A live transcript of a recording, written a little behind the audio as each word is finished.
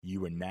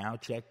You are now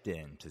checked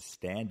in to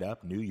Stand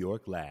Up New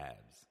York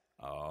Labs.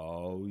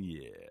 Oh,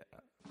 yeah.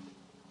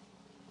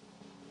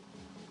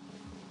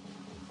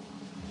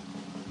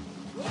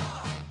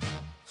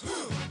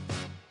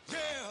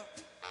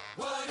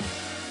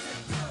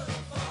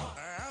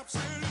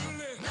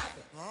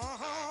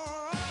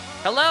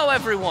 Hello,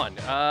 everyone.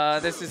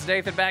 This is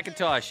Nathan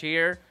McIntosh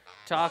here,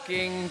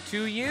 talking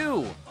to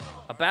you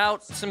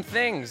about some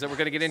things that we're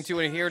going to get into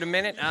in here in a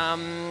minute.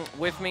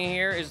 With me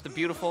here is the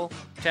beautiful,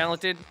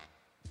 talented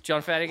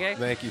John Fatigay.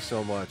 Thank you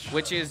so much.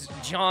 Which is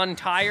John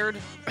Tired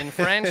in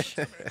French.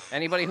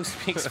 Anybody who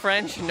speaks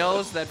French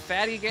knows that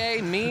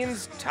Fatigay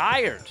means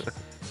tired.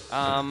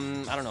 I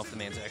don't know if the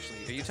man's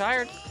actually... Are you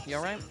tired? You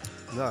all right?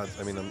 No,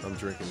 I mean, I'm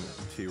drinking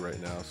tea right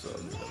now, so...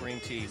 Green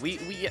tea. We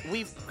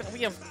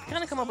have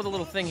kind of come up with a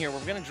little thing here where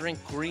we're going to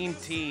drink green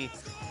tea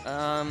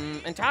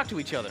and talk to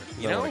each other,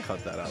 you know? I'm going to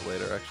cut that out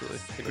later, actually.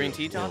 The green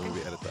tea talking?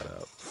 Maybe edit that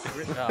out.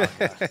 Oh,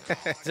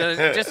 God.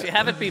 So just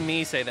have it be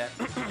me say that.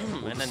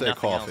 We'll and then say nothing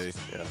coffee,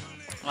 else.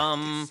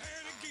 Yeah.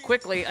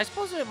 Quickly, I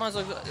suppose I might as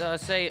well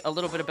say a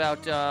little bit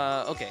about,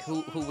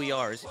 who we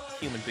are as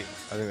human beings.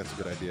 I think that's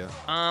a good idea.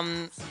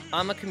 I'm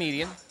a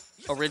comedian,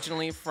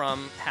 originally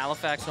from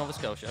Halifax, Nova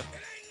Scotia,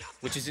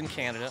 which is in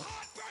Canada,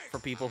 for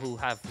people who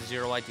have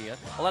zero idea.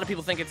 A lot of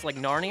people think it's like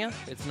Narnia.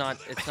 It's not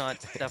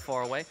that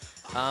far away.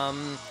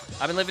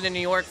 I've been living in New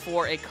York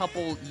for a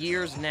couple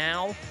years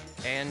now,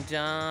 and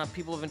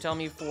people have been telling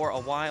me for a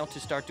while to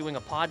start doing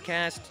a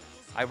podcast.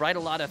 I write a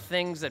lot of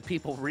things that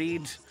people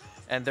read,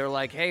 and they're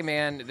like, hey,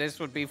 man, this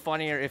would be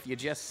funnier if you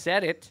just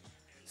said it.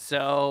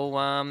 So,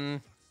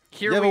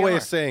 here we are. You have a way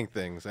of saying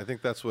things. I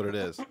think that's what it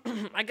is.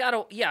 I got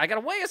a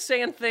way of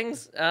saying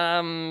things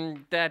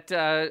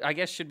that I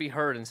guess should be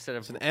heard instead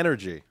of... It's an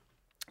energy.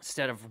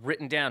 Instead of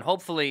written down.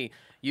 Hopefully,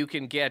 you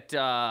can get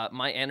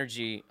my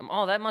energy.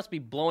 Oh, that must be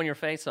blowing your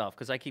face off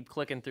because I keep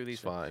clicking through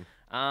these. It's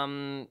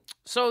fine.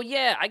 So,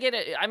 yeah, I get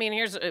it. I mean,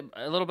 here's a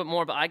little bit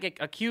more, but I get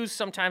accused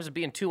sometimes of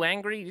being too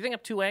angry. Do you think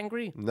I'm too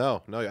angry?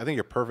 No, I think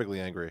you're perfectly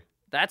angry.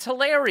 That's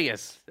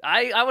hilarious.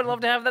 I would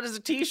love to have that as a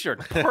T-shirt.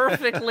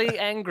 Perfectly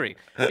angry.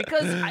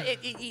 Because I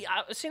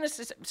was seeing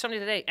this something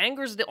today.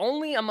 Anger is the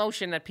only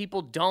emotion that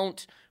people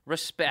don't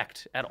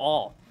respect at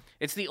all.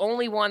 It's the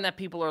only one that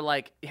people are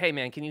like, hey,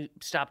 man, can you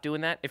stop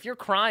doing that? If you're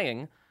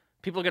crying,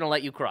 people are going to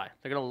let you cry.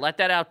 They're going to let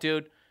that out,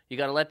 dude. You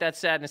got to let that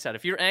sadness out.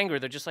 If you're angry,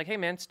 they're just like, hey,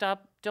 man,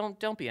 stop.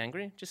 Don't be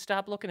angry. Just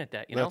stop looking at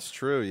that, you know? That's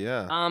true,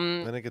 yeah.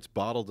 Then it gets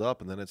bottled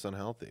up, and then it's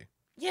unhealthy.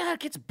 Yeah,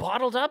 it gets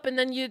bottled up, and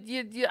then you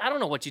I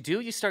don't know what you do.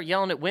 You start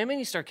yelling at women.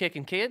 You start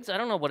kicking kids. I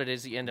don't know what it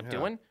is that you end up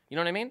doing. You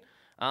know what I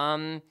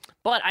mean?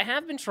 But I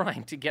have been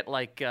trying to get,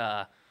 like,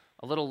 a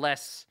little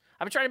less...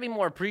 I've been trying to be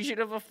more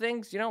appreciative of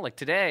things. You know, like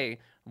today,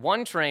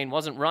 one train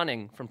wasn't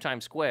running from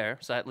Times Square,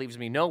 so that leaves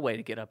me no way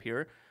to get up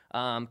here.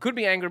 Could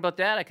be angry about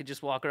that. I could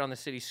just walk around the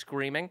city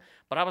screaming.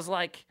 But I was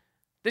like,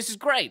 this is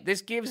great.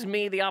 This gives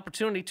me the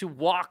opportunity to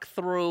walk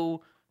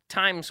through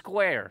Times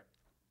Square,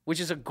 which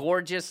is a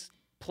gorgeous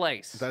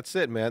place. That's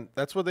it, man.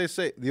 That's what they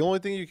say. The only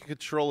thing you can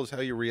control is how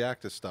you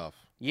react to stuff.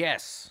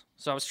 Yes.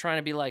 So I was trying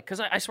to be like, because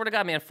I swear to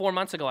God, man, 4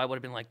 months ago, I would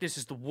have been like, this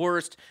is the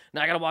worst.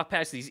 Now I got to walk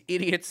past these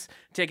idiots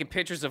taking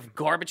pictures of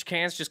garbage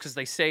cans just because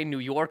they say New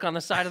York on the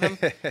side of them.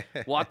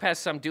 Walk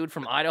past some dude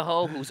from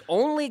Idaho who's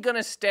only going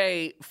to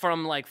stay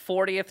from like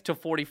 40th to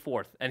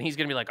 44th. And he's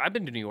going to be like, I've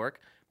been to New York.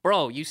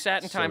 Bro, you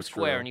sat in Times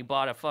Square and you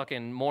bought a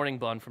fucking morning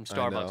bun from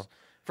Starbucks.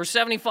 For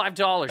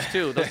 $75,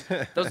 too.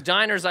 Those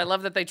diners, I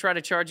love that they try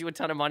to charge you a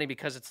ton of money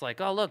because it's like,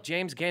 oh, look,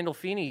 James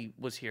Gandolfini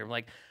was here. I'm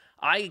like,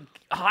 I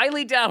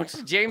highly doubt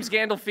James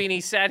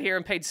Gandolfini sat here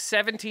and paid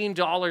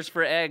 $17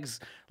 for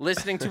eggs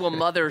listening to a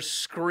mother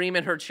scream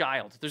at her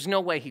child. There's no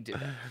way he did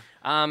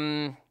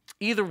that.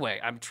 Either way,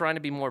 I'm trying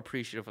to be more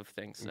appreciative of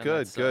things.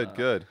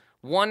 Good.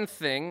 One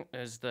thing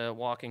is the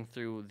walking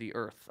through the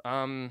earth.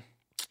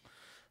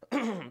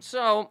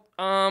 So,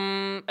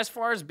 as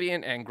far as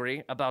being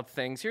angry about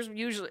things, here's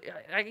usually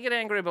I get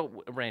angry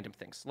about random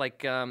things.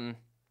 Like,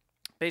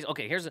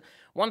 here's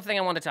one thing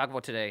I want to talk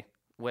about today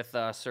with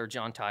Sir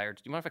John Tired.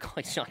 Do you mind if I call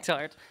you John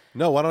Tired?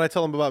 No, why don't I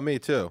tell him about me,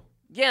 too?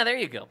 Yeah, there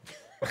you go.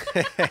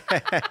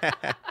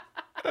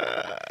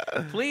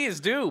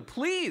 Please do,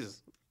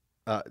 please.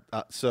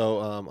 So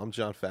I'm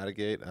John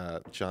Fatigate,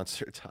 John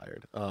Sir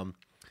Tired.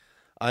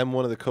 I'm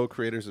one of the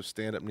co-creators of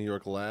Stand Up New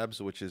York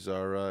Labs, which is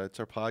our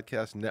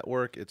podcast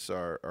network. It's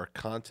our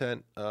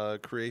content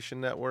creation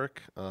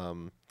network.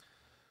 We're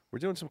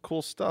doing some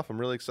cool stuff. I'm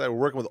really excited. We're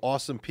working with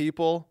awesome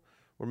people.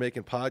 We're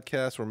making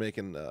podcasts. We're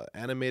making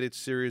animated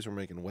series. We're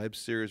making web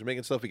series. We're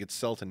making stuff we could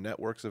sell to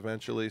networks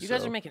eventually. You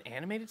guys are making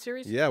animated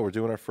series? Yeah, we're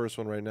doing our first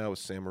one right now with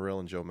Sam Morril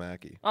and Joe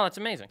Mackey. Oh, that's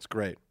amazing. It's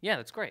great. Yeah,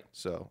 that's great.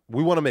 So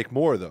we want to make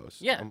more of those.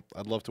 Yeah.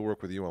 I'd love to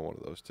work with you on one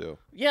of those, too.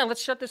 Yeah,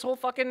 let's shut this whole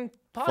fucking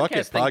Fuck podcast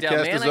it. thing down,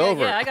 Podcast man. is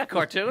over. I got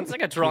cartoons. I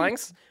got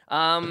drawings.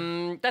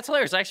 That's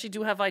hilarious. I actually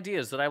do have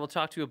ideas that I will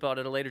talk to you about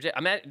at a later date.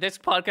 This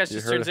podcast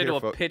just turns into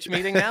a pitch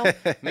meeting now.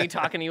 Me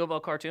talking to you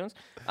about cartoons.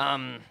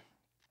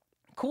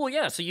 Cool,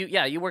 yeah. So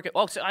you work at...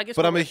 Oh, so I guess...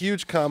 But I'm a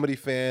huge comedy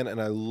fan, and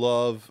I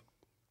love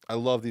I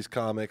love these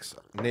comics.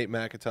 Nate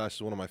McIntosh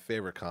is one of my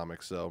favorite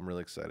comics, so I'm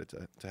really excited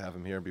to have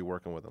him here and be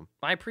working with him.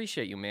 I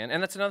appreciate you, man. And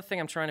that's another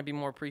thing I'm trying to be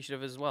more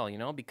appreciative as well, you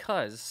know,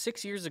 because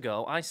 6 years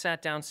ago, I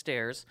sat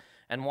downstairs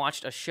and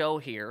watched a show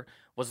here,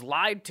 was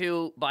lied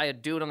to by a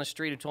dude on the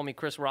street who told me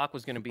Chris Rock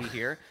was going to be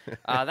here.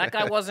 That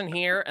guy wasn't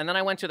here. And then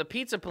I went to the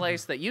pizza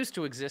place that used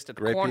to exist at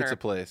the Great corner. pizza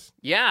place.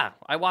 Yeah.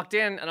 I walked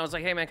in and I was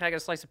like, hey, man, can I get a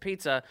slice of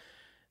pizza?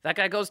 That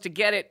guy goes to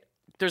get it.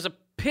 There's a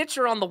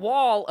picture on the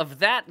wall of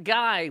that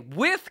guy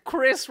with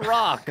Chris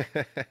Rock.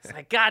 It's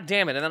like, God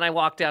damn it. And then I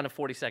walked down to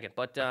 42nd.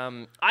 But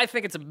I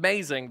think it's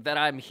amazing that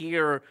I'm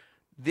here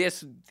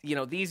these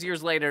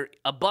years later,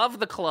 above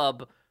the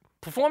club,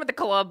 perform at the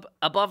club,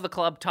 above the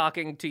club,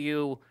 talking to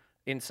you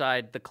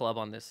inside the club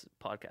on this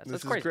podcast.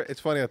 That's crazy. Great. It's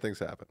funny how things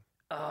happen.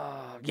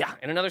 Yeah,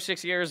 in another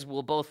 6 years,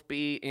 we'll both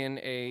be in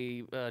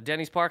a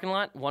Denny's parking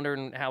lot,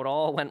 wondering how it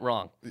all went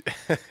wrong.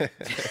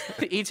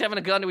 Each having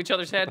a gun to each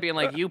other's head, being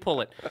like, "You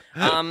pull it."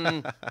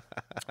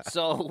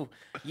 So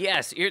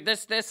yes,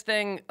 this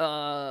thing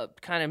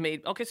kind of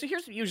made. Okay, so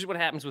here's usually what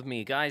happens with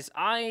me, guys.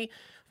 I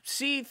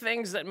see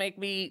things that make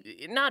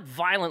me not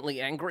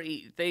violently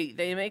angry.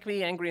 They make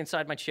me angry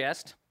inside my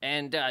chest,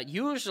 and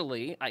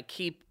usually I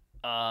keep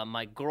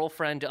my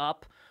girlfriend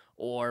up.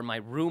 Or my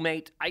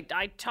roommate.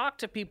 I talk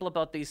to people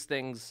about these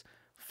things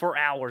for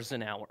hours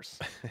and hours.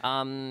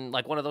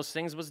 Like one of those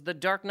things was the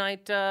Dark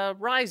Knight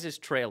Rises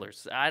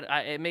trailers.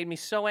 It made me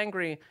so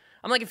angry.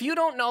 I'm like, if you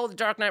don't know the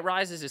Dark Knight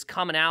Rises is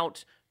coming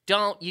out,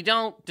 you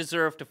don't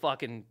deserve to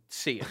fucking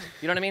see it.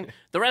 You know what I mean?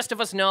 The rest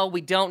of us know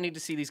we don't need to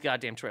see these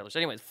goddamn trailers.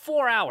 Anyways,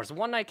 4 hours.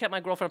 One night kept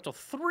my girlfriend up till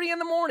 3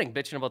 a.m.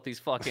 bitching about these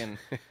fucking.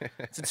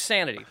 It's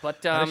insanity.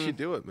 But how does she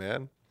do it,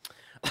 man?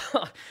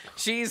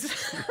 She's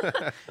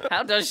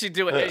how does she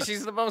do it?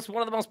 She's one of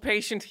the most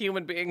patient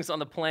human beings on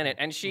the planet,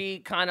 and she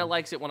kind of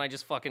likes it when I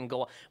just fucking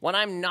go. When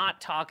I'm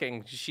not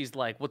talking, she's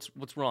like,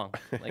 "What's wrong?"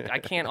 Like I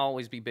can't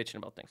always be bitching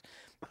about things.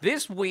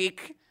 This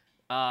week,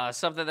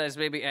 something that has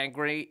made me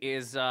angry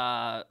is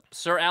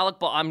Sir Alec.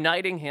 I'm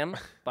knighting him,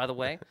 by the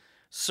way.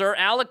 Sir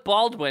Alec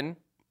Baldwin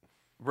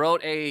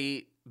wrote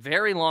a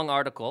very long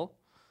article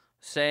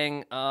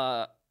saying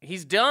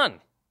he's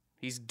done.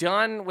 He's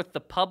done with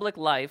the public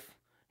life.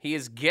 He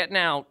is getting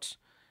out.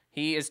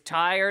 He is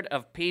tired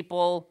of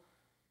people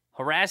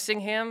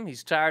harassing him.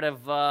 He's tired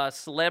of not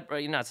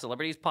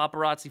celebrities,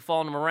 paparazzi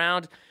following him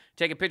around,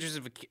 taking pictures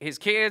of his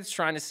kids,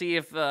 trying to see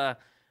if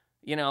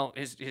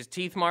his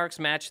teeth marks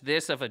match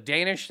this of a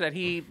Danish that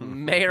he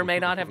may or may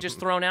not have just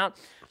thrown out.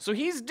 So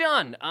he's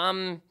done.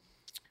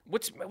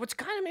 What's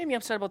kind of made me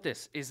upset about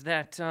this is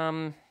that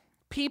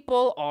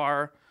people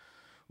are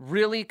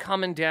really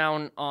coming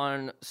down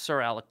on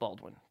Sir Alec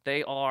Baldwin.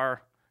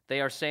 They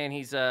are saying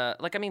he's some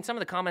of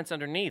the comments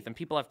underneath and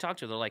people I've talked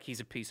to, they're like, he's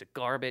a piece of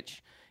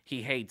garbage.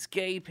 He hates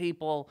gay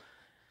people.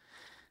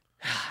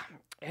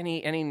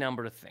 Any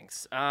number of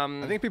things.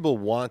 I think people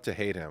want to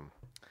hate him.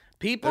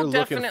 People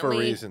They're definitely looking for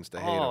reasons to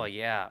hate him. Oh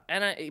yeah,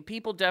 and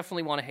people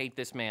definitely want to hate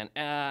this man.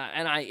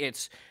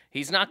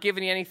 He's not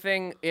giving you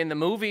anything in the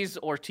movies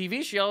or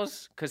TV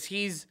shows because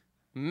he's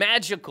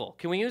magical.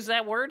 Can we use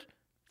that word?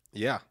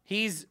 Yeah,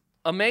 he's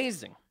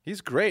amazing.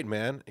 He's great,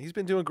 man. He's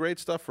been doing great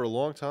stuff for a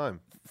long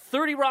time.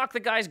 30 Rock, the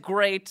guy's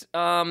great.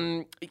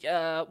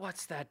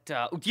 What's that?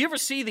 Do you ever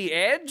see The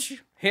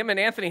Edge? Him and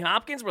Anthony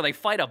Hopkins, where they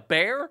fight a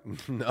bear?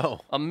 No.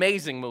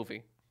 Amazing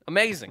movie.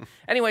 Amazing.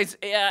 Anyways,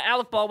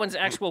 Alec Baldwin's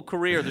actual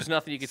career, there's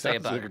nothing you could say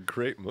about Sounds it. like a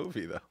great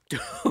movie, though.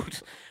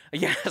 Dude,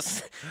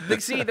 yes.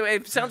 See,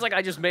 it sounds like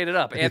I just made it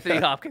up. Anthony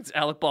Hopkins,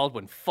 Alec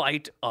Baldwin,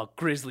 fight a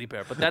grizzly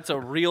bear. But that's a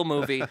real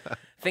movie. I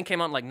think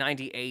came out in like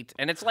 98.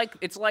 And it's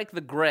like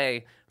The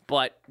Gray,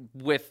 but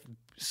with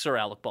Sir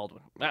Alec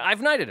Baldwin.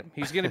 I've knighted him.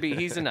 He's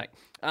a knight.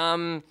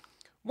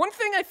 One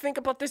thing I think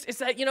about this is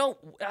that,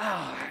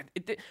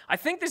 I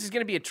think this is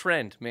going to be a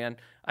trend, man.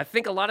 I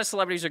think a lot of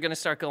celebrities are going to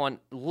start going,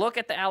 look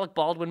at the Alec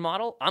Baldwin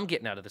model. I'm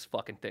getting out of this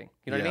fucking thing.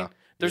 You know what I mean?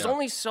 There's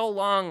only so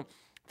long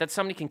that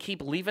somebody can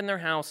keep leaving their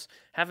house,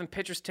 having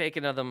pictures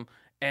taken of them,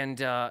 and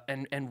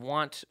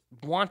want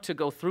to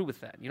go through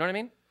with that. You know what I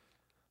mean?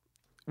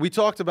 We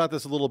talked about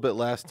this a little bit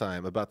last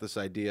time, about this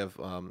idea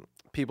of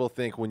people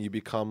think when you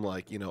become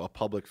a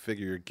public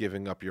figure, you're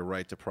giving up your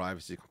right to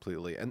privacy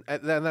completely. And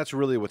that's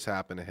really what's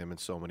happened to him in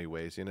so many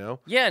ways, you know?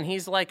 Yeah, and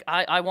he's like,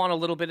 I want a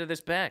little bit of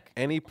this back.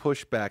 Any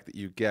pushback that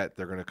you get,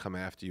 they're going to come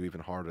after you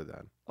even harder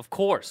then. Of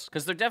course,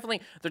 because they're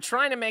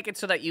trying to make it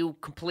so that you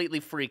completely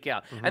freak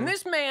out. Mm-hmm. And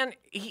this man,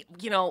 he's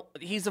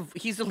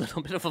a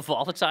little bit of a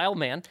volatile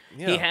man.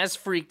 Yeah. He has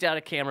freaked out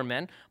at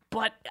cameramen,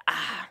 but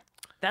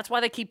that's why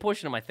they keep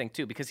pushing him, I think,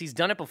 too, because he's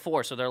done it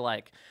before. So they're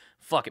like,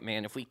 fuck it,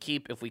 man. If we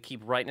keep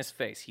right in his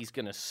face, he's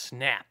gonna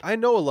snap. I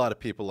know a lot of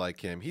people like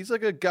him. He's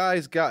like a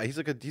guy's guy. He's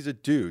a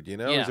dude, you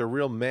know? Yeah. He's a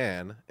real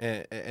man.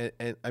 And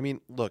I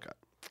mean, look,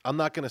 I'm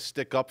not gonna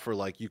stick up for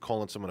you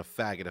calling someone a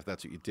faggot if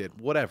that's what you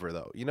did. Whatever,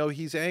 though.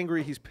 He's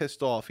angry, he's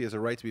pissed off, he has a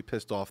right to be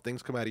pissed off.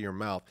 Things come out of your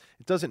mouth.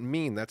 It doesn't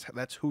mean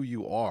that's who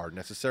you are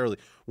necessarily.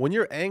 When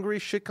you're angry,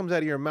 shit comes out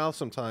of your mouth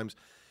sometimes.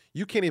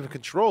 you can't even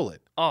control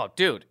it. Oh,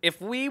 dude,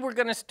 if we were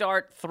going to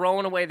start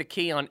throwing away the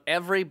key on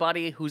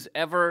everybody who's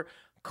ever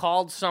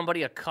called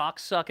somebody a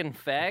cocksucking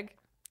fag,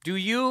 do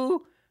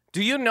you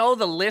know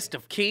the list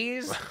of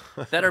keys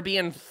that are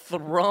being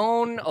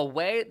thrown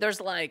away? There's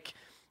like,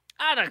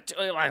 I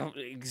don't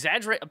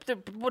exaggerate.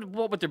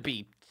 What would there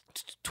be?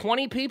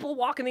 20 people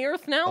walking the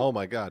earth now? Oh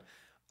my God.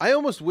 I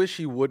almost wish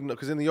he wouldn't,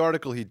 because in the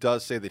article he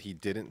does say that he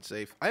didn't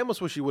say. I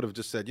almost wish he would have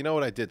just said, you know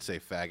what, I did say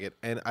faggot,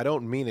 and I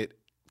don't mean it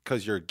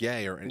because you're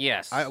gay or anything.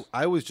 Yes.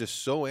 I was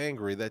just so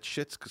angry that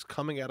shit's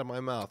coming out of my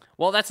mouth.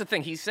 Well, that's the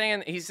thing. He's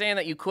saying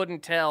that you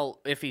couldn't tell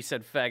if he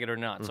said faggot or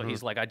not. So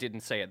he's like, I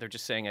didn't say it. They're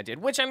just saying I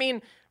did. Which, I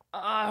mean,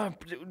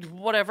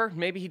 whatever.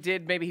 Maybe he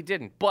did. Maybe he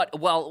didn't. But,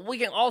 well, we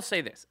can all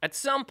say this. At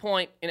some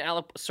point in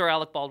Sir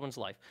Alec Baldwin's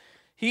life,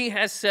 he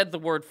has said the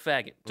word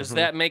faggot. Does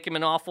that make him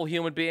an awful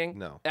human being?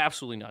 No.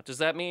 Absolutely not. Does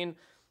that mean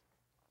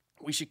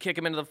we should kick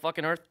him into the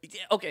fucking earth?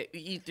 Yeah, okay.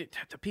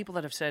 The people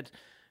that have said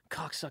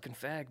cocksucking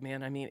fag,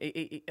 man, I mean,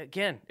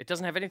 again, it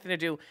doesn't have anything to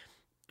do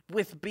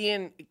with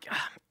being,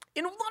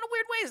 in a lot of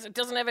weird ways, it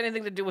doesn't have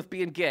anything to do with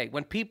being gay.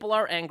 When people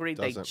are angry,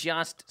 they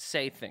just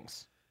say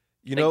things.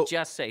 They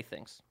just say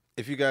things.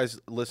 If you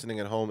guys listening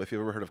at home, if you've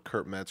ever heard of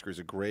Kurt Metzger, he's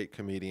a great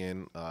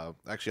comedian,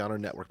 actually on our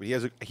network, but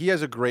he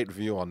has a great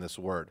view on this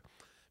word,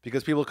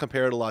 because people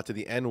compare it a lot to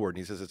the N-word, and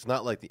he says it's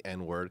not like the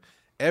N-word.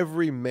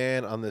 Every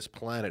man on this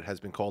planet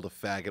has been called a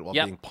faggot while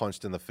being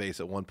punched in the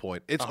face at one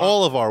point. It's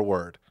all of our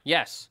word.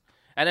 Yes.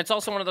 And it's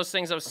also one of those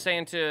things I was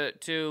saying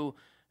if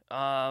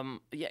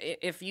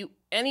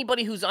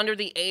anybody who's under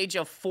the age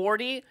of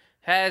 40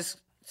 has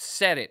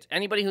said it.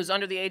 Anybody who's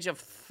under the age of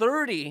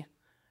 30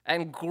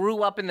 and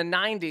grew up in the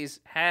 90s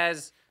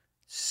has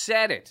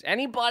said it.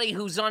 Anybody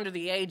who's under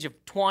the age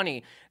of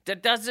 20,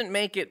 that doesn't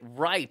make it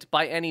right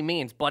by any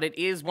means, but it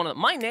is one of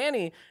my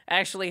nanny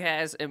actually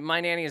has.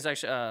 My nanny is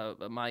actually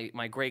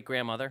my great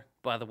grandmother.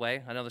 By the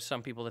way, I know there's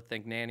some people that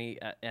think nanny,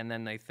 and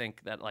then they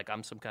think that like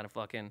I'm some kind of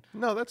fucking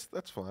that's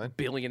fine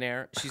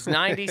billionaire. She's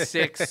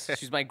 96.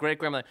 She's my great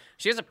grandmother.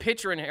 She has a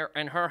picture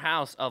in her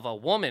house of a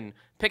woman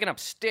picking up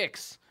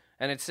sticks,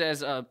 and it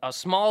says a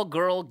small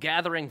girl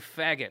gathering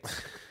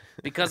faggots.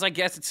 Because I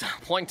guess at some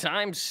point in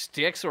time,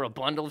 sticks or a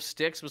bundle of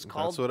sticks was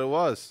called. That's what it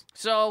was.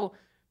 So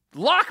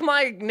lock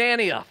my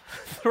nanny up.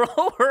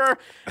 Throw her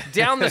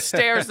down the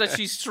stairs that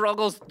she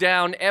struggles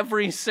down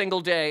every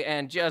single day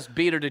and just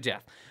beat her to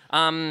death.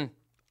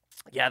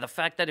 Yeah, the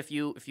fact that if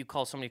you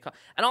call somebody...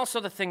 And also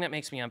the thing that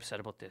makes me upset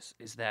about this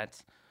is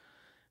that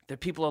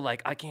people are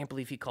like, I can't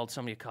believe he called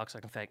somebody a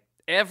cocksucking fag.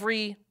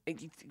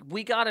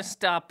 We got to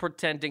stop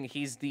pretending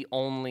he's the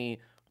only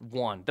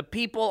one. The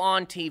people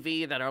on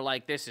TV that are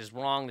like, this is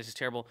wrong, this is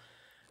terrible.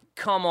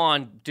 Come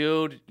on,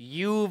 dude.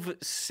 You've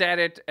said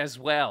it as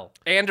well.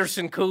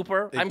 Anderson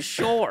Cooper, I'm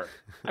sure.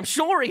 I'm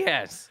sure he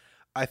has.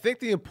 I think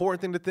the important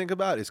thing to think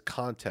about is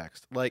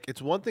context. Like,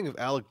 it's one thing if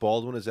Alec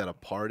Baldwin is at a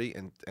party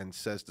and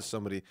says to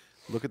somebody,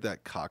 look at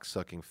that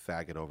cocksucking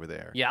faggot over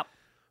there. Yep.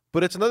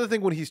 But it's another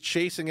thing when he's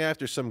chasing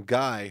after some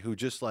guy who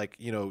just, like,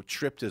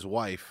 tripped his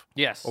wife.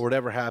 Yes. Or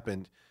whatever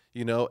happened.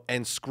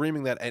 And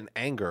screaming that in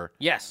anger.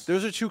 Yes.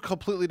 Those are two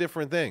completely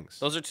different things.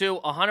 Those are two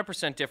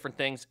 100% different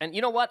things. And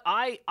you know what?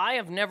 I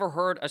have never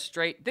heard a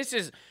straight... This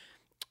is...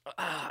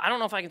 I don't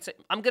know if I can say...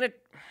 I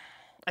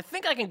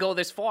think I can go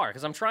this far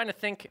because I'm trying to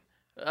think...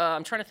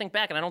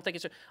 back, and I don't think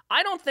it's...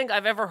 I don't think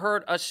I've ever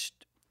heard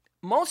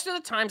most of the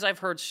times I've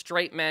heard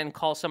straight men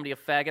call somebody a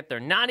faggot, they're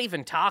not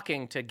even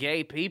talking to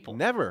gay people.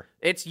 Never.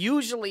 It's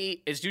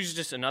usually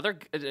just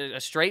a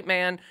straight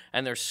man,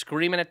 and they're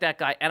screaming at that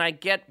guy. And I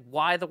get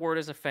why the word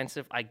is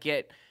offensive. I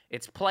get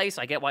its place.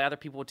 I get why other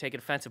people would take it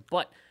offensive.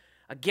 But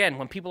again,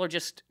 when people are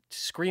just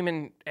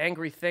screaming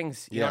angry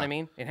things, you know what I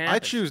mean? It happens. I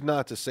choose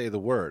not to say the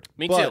word.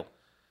 Me too.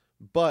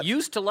 But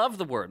used to love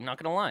the word. I'm not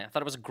going to lie. I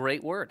thought it was a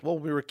great word. Well,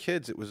 when we were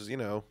kids, it was,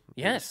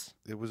 Yes.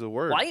 It was a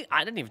word. Why?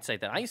 I didn't even say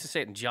that. I used to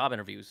say it in job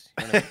interviews.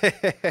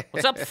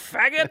 What's up,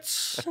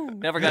 faggots?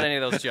 Never got any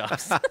of those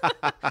jobs.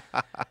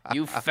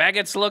 You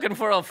faggots looking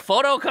for a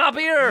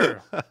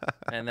photocopier?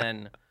 And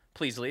then,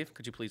 please leave.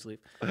 Could you please leave?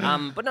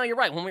 But no, you're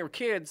right. When we were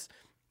kids,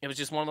 it was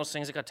just one of those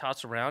things that got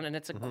tossed around, and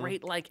it's a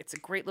great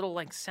little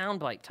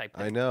soundbite type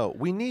thing. I know.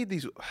 We need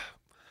these. I'm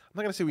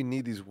not gonna say we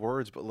need these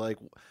words, but like,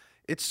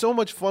 it's so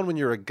much fun when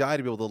you're a guy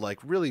to be able to like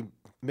really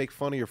make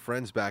fun of your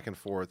friends back and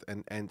forth,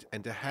 and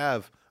to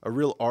have a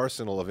real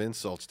arsenal of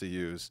insults to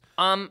use.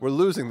 We're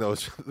losing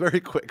those very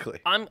quickly.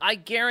 I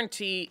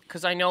guarantee,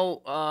 because I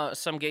know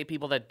some gay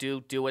people that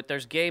do it.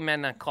 There's gay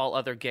men that call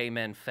other gay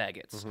men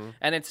faggots,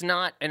 and it's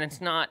not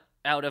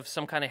out of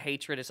some kind of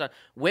hatred. It's not.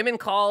 Women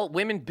call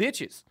women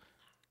bitches.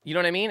 You know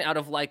what I mean? Out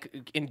of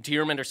like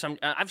endearment or some.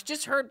 I've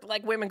just heard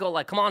like women go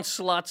like, "Come on,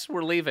 sluts,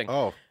 we're leaving."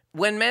 Oh.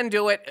 When men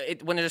do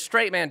it, when a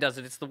straight man does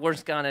it, it's the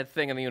worst kind of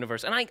thing in the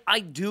universe. And I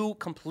do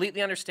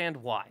completely understand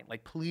why.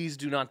 Like, please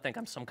do not think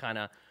I'm some kind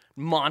of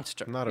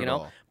monster. Not at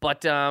all.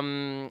 But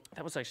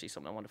that was actually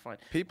something I wanted to find.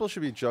 People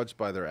should be judged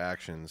by their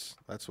actions.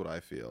 That's what I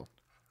feel.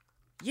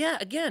 Yeah,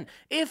 again,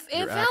 if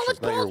actions,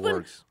 Alec not your Baldwin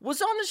words.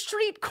 was on the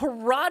street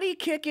karate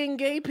kicking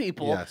gay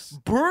people, Yes.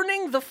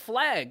 burning the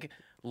flag,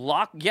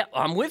 Yeah,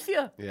 I'm with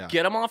you. Yeah.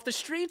 Get him off the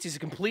streets. He's a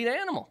complete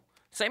animal.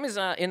 Same as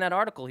in that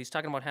article, he's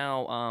talking about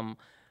how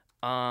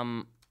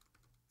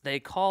he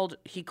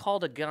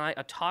called a guy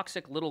a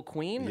toxic little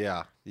queen.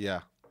 Yeah.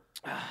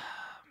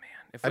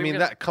 If I we were mean,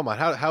 gonna- that. Come on,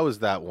 how is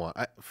that one?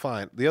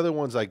 Fine, the other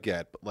ones I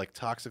get, but like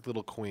toxic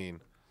little queen.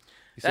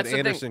 He said That's the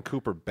thing. Anderson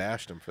Cooper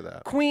bashed him for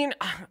that. Queen,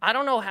 I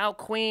don't know how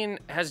Queen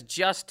has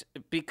just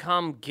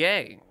become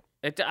gay.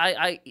 There's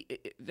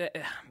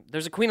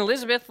a Queen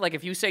Elizabeth. Like,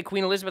 if you say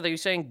Queen Elizabeth, are you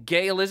saying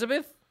gay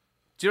Elizabeth?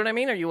 Do you know what I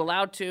mean? Are you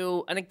allowed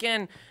to? And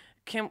again,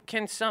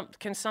 can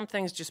some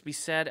things just be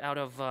said out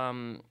of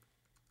some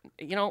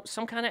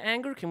kind of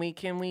anger? Can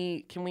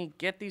we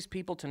get these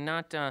people to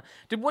not?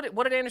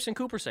 What did Anderson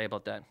Cooper say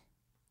about that?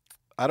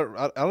 I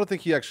don't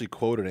think he actually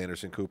quoted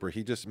Anderson Cooper.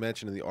 He just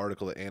mentioned in the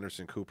article that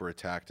Anderson Cooper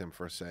attacked him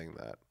for saying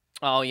that.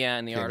 Oh yeah,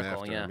 in the Came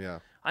article, after yeah. him, yeah.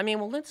 I mean,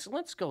 well,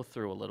 let's go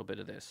through a little bit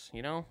of this.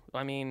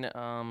 I mean,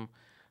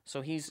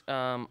 so he's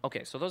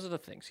okay. So those are the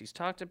things he's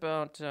talked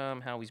about.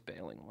 How he's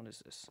bailing. What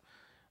is this?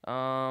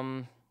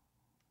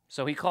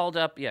 So he called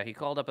up. Yeah, he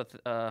called up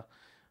what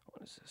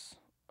is this?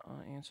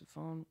 Answered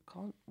phone.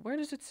 Call. Where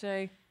does it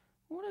say?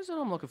 What is it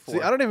I'm looking for? See,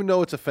 I don't even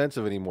know it's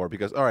offensive anymore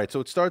because, all right, so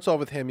it starts off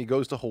with him. He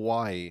goes to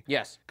Hawaii.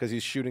 Yes. Because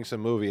he's shooting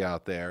some movie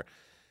out there.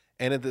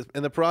 And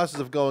in the process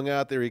of going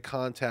out there, he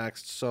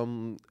contacts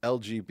some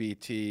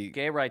LGBT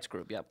Gay rights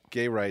group. Yep.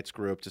 gay rights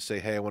group to say,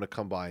 hey, I want to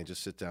come by and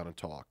just sit down and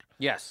talk.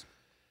 Yes.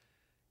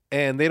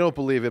 And they don't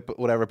believe it, but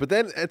whatever. But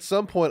then at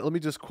some point, let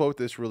me just quote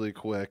this really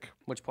quick.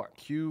 Which part?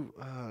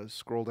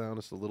 Scroll down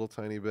just a little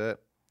tiny bit.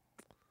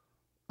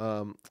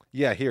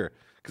 Yeah, here.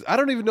 Because I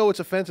don't even know it's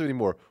offensive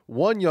anymore.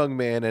 One young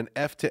man, an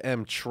F to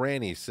M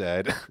tranny,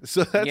 said.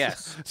 So that's,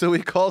 Yes. So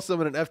he calls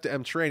someone an F to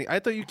M tranny. I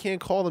thought you can't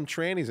call them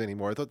trannies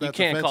anymore. I thought that's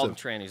You can't offensive. call them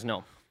trannies.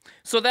 No.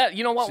 So that when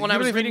So I you was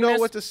don't even reading know this,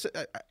 what to say.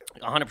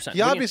 100%.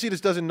 He obviously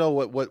just doesn't know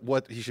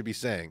what he should be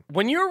saying.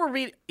 When you're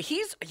reading,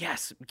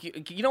 yes.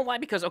 You know why?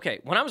 Because, okay,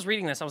 when I was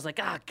reading this, I was like,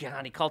 God,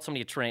 he called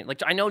somebody a tranny.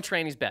 Like, I know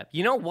tranny's bad.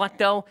 You know what,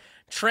 though?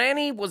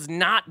 Tranny was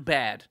not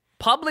bad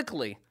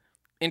publicly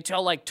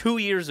until like 2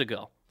 years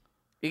ago.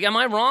 Am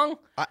I wrong?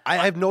 I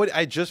have no idea.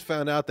 I just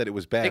found out that it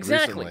was bad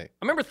Exactly. recently.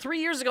 I remember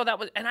 3 years ago that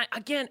was, and I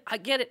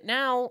get it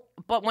now,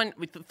 but when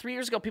 3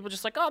 years ago, people were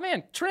just like, oh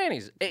man,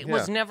 trannies. It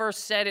was never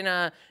said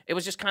it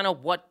was just kind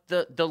of what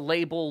the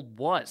label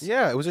was.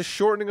 Yeah, it was a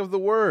shortening of the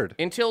word.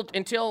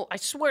 Until I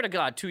swear to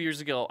God, 2 years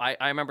ago,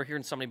 I remember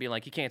hearing somebody be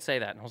like, "You can't say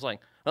that," and I was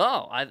like,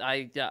 "Oh,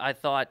 I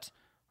thought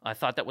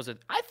that was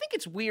I think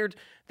it's weird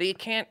that you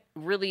can't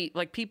really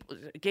like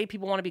gay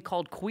people want to be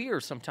called queer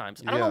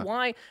sometimes. I don't know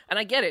why, and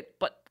I get it,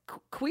 but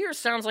queer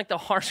sounds like the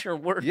harsher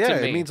word to me. Yeah,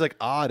 it means like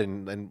odd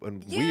and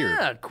weird.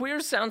 Yeah, queer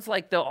sounds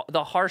like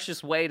the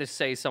harshest way to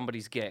say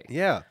somebody's gay.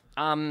 Yeah.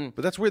 But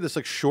that's weird. This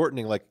like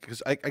shortening, like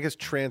because I guess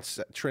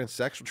transsexual,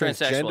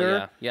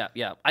 transgender. Yeah.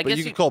 But guess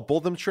you could call both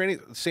of them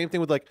tranny. Same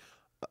thing with like,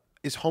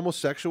 is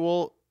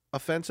homosexual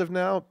offensive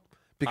now?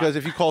 Because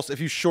if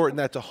you shorten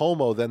that to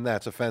homo, then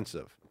that's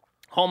offensive.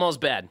 Homo's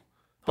bad.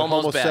 But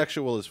Homo's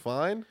homosexual is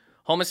fine. bad.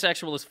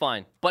 Homosexual is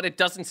fine, but it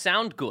doesn't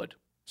sound good.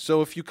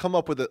 So if you come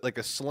up with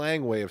a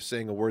slang way of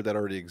saying a word that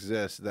already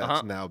exists,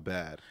 that's now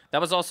bad.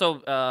 That was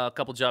also a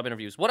couple job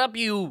interviews. What up,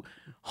 you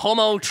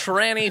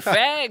tranny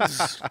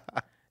fags?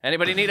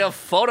 Anybody need a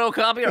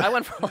photocopier? I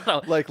went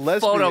for Like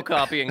lesbian.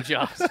 photocopying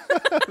jobs.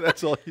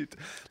 That's all you.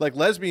 Like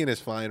lesbian is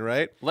fine,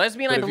 right?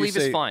 Lesbian, But I if you believe,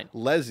 is say fine.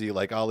 Leslie,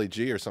 like Ollie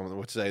G or someone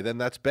would say, then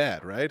that's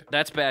bad, right?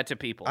 That's bad to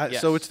people. Yes.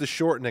 So it's the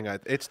shortening.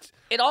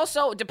 It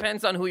also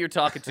depends on who you're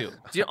talking to.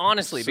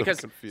 Honestly, So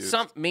because confused.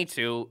 me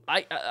too.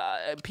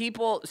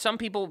 Some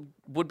people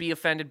would be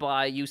offended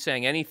by you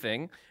saying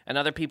anything, and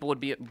other people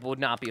would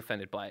not be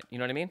offended by it. You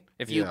know what I mean?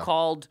 If you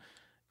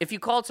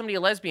called somebody a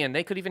lesbian,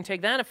 they could even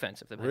take that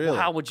offensive. They'd be like, Really?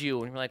 well, how would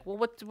you? And you're like, well,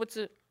 what's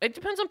it? It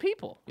depends on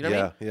people. You know what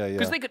I mean? Yeah.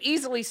 Because they could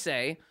easily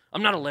say,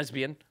 I'm not a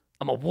lesbian.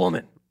 I'm a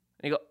woman.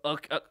 And you go,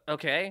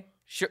 okay,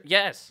 sure,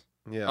 yes.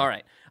 Yeah. All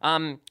right.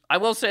 I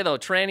will say though,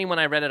 tranny. When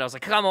I read it, I was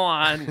like, "Come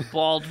on,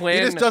 Baldwin." He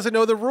just doesn't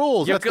know the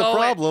rules. That's the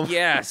problem.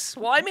 Yes.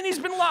 Well, I mean, he's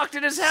been locked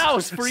in his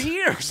house for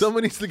years.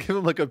 Someone needs to give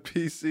him like a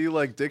PC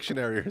like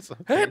dictionary or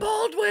something. Hey,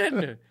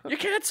 Baldwin, you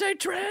can't say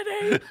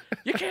tranny.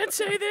 You can't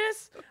say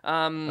this.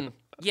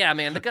 Yeah,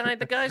 man, the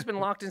guy's been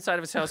locked inside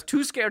of his house,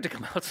 too scared to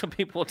come out, so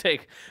people will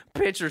take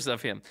pictures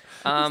of him.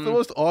 It's the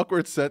most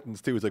awkward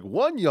sentence too. It's like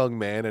one young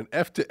man, an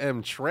F to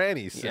M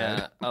tranny said.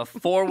 Yeah, a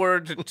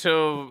forward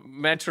to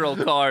Metro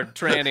card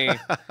tranny,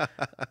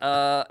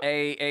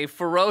 a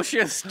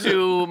ferocious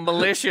to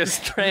malicious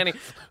tranny,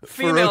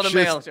 female to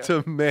male. Ferocious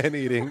to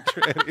man-eating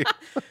tranny.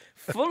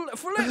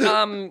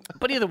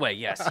 But either way,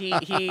 yes,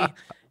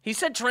 he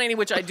said tranny,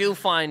 which I do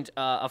find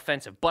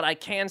offensive. But I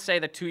can say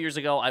that 2 years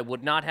ago I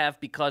would not have,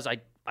 because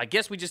I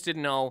guess we just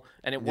didn't know,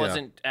 and it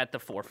wasn't at the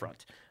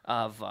forefront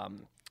of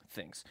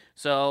things.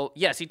 So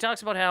yes, he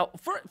talks about how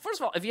first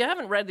of all, if you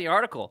haven't read the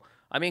article,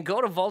 I mean,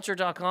 go to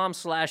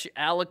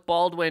vulture.com/Alec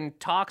Baldwin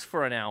talks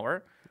for an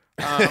hour.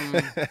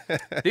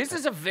 This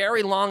is a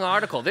very long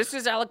article. This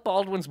is Alec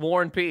Baldwin's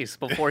War and Peace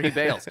before he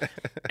bails.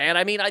 And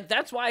I mean,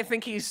 that's why I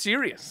think he's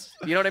serious.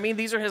 You know what I mean?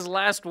 These are his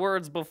last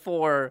words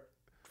before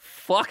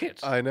fuck it.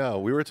 I know.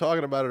 We were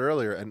talking about it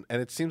earlier, and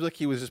it seems like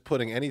he was just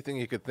putting anything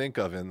he could think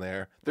of in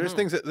there. There's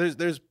things that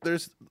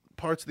there's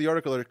parts of the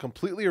article that are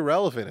completely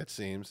irrelevant, it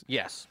seems.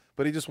 Yes.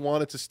 But he just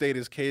wanted to state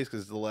his case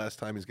because it's the last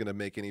time he's going to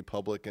make any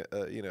public,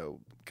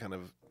 kind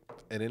of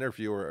an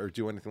interview or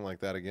do anything like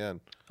that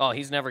again. Oh,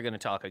 he's never going to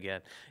talk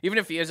again. Even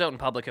if he is out in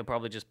public, he'll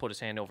probably just put his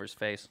hand over his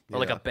face. Or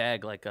like a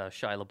bag, like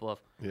Shia LaBeouf.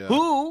 Yeah.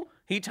 Who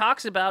he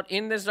talks about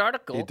in this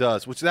article. He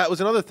does, which that was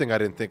another thing I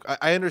didn't think.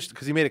 I understood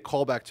because he made a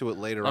callback to it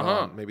later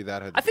on. Maybe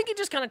that had... I think he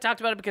just kind of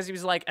talked about it because he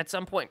was like, at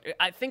some point,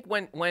 I think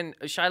when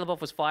Shia LaBeouf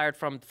was fired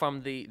from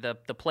the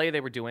play they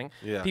were doing,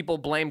 people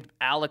blamed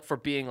Alec for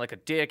being like a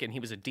dick and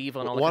he was a diva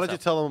and all that Why kind don't of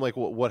you stuff. tell him like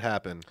what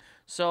happened?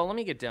 So let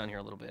me get down here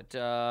a little bit.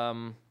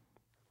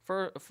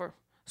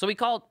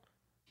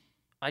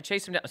 I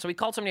chased him down. So he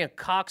called somebody a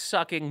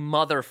cocksucking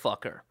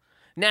motherfucker.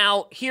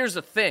 Now, here's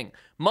the thing.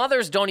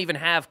 Mothers don't even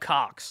have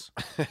cocks.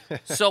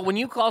 So when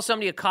you call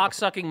somebody a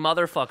cocksucking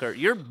motherfucker,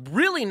 you're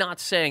really not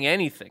saying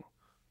anything.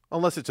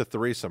 Unless it's a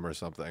threesome or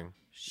something.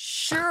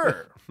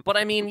 Sure. But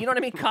I mean, you know what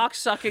I mean?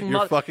 Cocksucking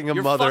mother. You're fucking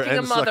a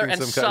mother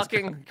and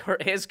sucking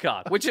his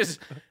cock, which is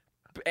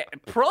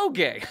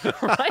pro-gay,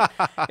 right?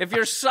 If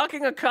you're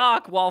sucking a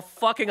cock while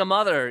fucking a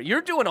mother,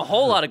 you're doing a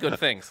whole lot of good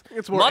things.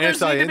 It's more mothers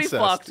need to be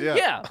anti-incest, fucked.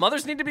 yeah.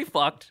 Mothers need to be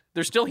fucked.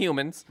 They're still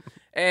humans.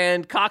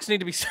 And cocks need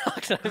to be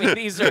sucked. I mean,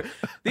 these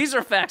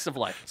are facts of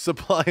life.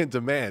 Supply and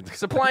demand.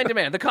 Supply and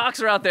demand. The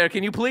cocks are out there.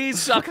 Can you please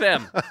suck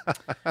them?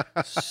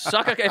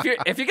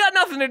 If you got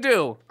nothing to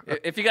do,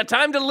 if you got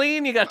time to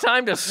lean, you got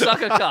time to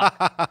suck a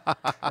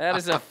cock. That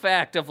is a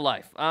fact of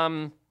life.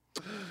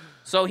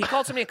 So he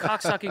called somebody a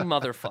cocksucking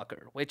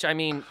motherfucker, which, I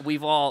mean,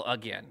 we've all,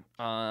 again,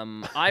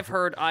 come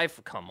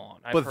on.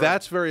 But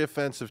that's very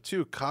offensive,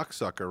 too,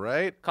 cocksucker,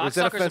 right? Is that Cocksucker's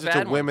a offensive bad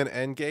to one. women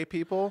and gay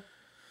people?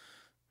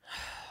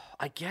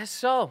 I guess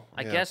so.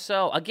 I guess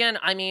so. Again,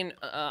 I mean,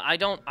 I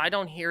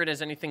don't hear it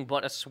as anything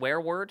but a swear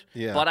word.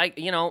 Yeah. But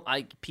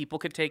people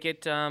could take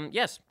it.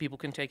 Yes, people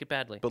can take it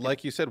badly. But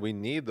like you said, we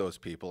need those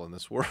people in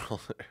this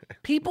world.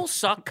 People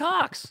suck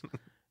cocks.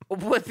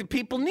 What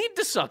people need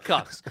to suck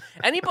cocks.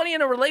 Anybody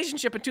in a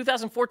relationship in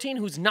 2014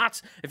 who's not,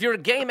 if you're a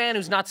gay man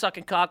who's not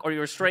sucking cock, or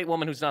you're a straight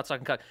woman who's not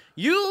sucking cock,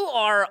 you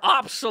are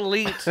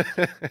obsolete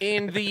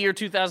in the year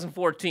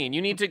 2014.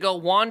 You need to go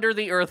wander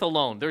the earth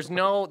alone.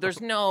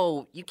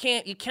 You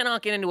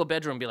cannot get into a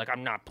bedroom and be like,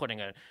 I'm not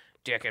putting a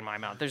dick in my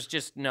mouth. There's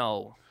just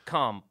no.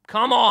 Come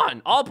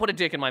on. I'll put a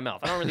dick in my mouth.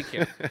 I don't really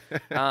care.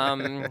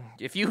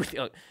 If you,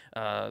 Nathan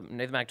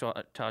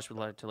McIntosh would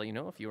like to let you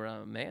know, if you're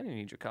a man and you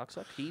need your cock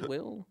sucked, he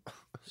will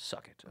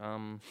suck it.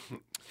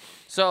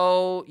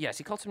 So, yes,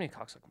 he called somebody a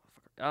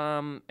cocksucker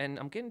motherfucker. And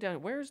I'm getting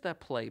down, where's that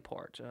play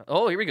part?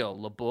 Here we go.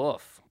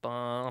 LaBeouf.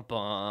 Ba,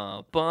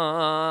 ba,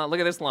 ba. Look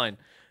at this line.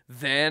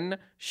 Then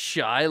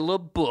Shia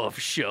LaBeouf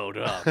showed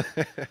up. Ba,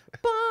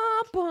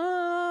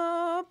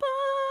 ba, ba.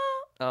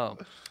 Oh,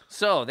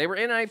 so they were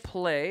in a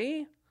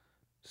play.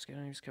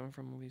 He's coming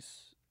from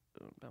movies.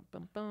 There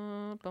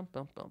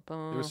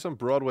was some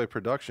Broadway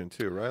production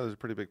too, right? It was a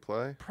pretty big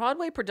play.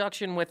 Broadway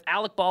production with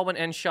Alec Baldwin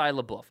and Shia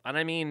LaBeouf. And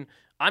I mean,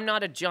 I'm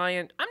not a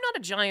giant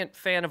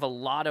fan of a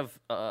lot of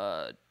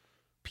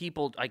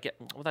people.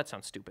 Well, that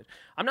sounds stupid.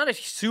 I'm not a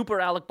super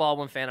Alec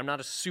Baldwin fan. I'm not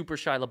a super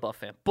Shia LaBeouf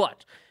fan.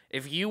 But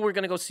if you were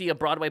going to go see a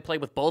Broadway play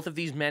with both of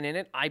these men in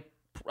it, I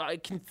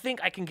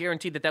can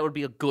guarantee that would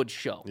be a good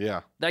show.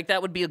 Yeah. Like,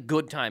 that would be a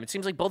good time. It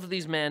seems like both of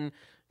these men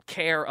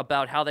care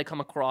about how they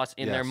come across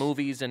in their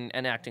movies and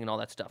acting and all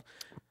that stuff.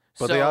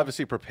 But they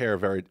obviously prepare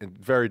in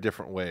very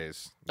different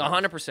ways.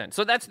 100%.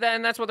 So that's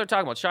what they're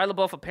talking about. Shia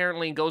LaBeouf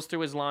apparently goes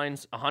through his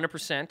lines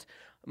 100%.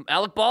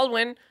 Alec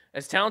Baldwin,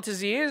 as talented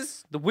as he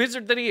is, the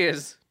wizard that he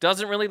is,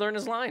 doesn't really learn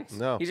his lines.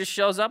 No. He just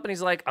shows up and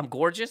he's like, I'm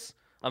gorgeous.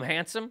 I'm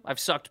handsome. I've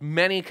sucked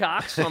many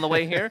cocks on the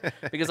way here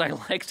because I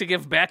like to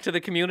give back to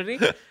the community.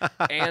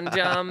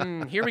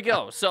 And here we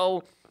go.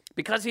 So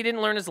because he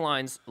didn't learn his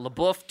lines,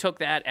 LaBeouf took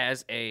that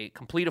as a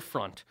complete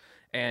affront,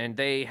 and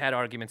they had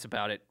arguments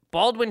about it.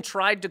 Baldwin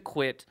tried to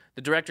quit.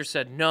 The director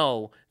said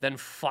no, then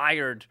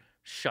fired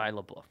Shia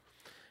LaBeouf.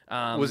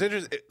 Was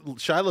interesting.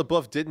 Shia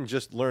LaBeouf didn't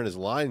just learn his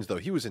lines though;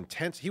 he was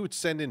intense. He would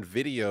send in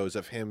videos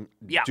of him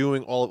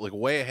doing all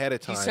way ahead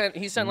of time.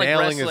 He sent nailing like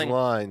wrestling his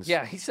lines.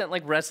 Yeah, he sent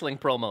like wrestling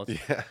promos.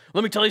 Yeah.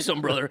 Let me tell you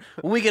something, brother.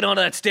 When we get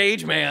onto that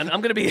stage, man,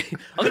 I'm gonna be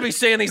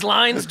saying these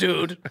lines,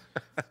 dude.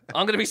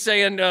 I'm gonna be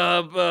saying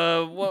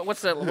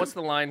what's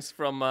the lines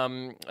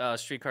from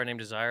Streetcar Named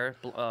Desire?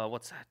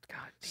 What's that? God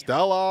damn.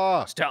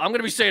 Stella. I'm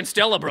gonna be saying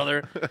Stella,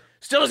 brother.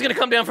 Stella's gonna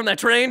come down from that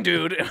train,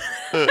 dude.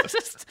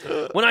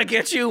 When I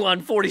get you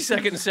on 42nd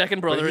 32nd and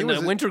 2nd brother he in was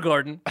the a- Winter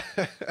Garden.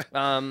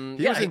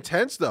 He was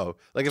intense though.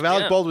 Like if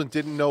Alec Yeah. Baldwin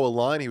didn't know a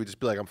line, he would just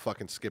be like, "I'm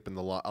fucking skipping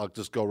the line. I'll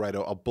just go right.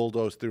 I'll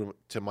bulldoze through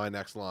to my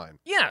next line."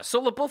 Yeah,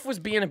 so LaBeouf was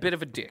being a bit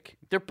of a dick.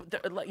 They're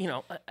you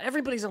know,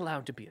 everybody's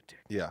allowed to be a dick.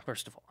 Yeah.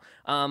 First of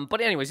all,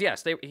 but anyways,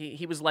 yes,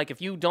 he was like,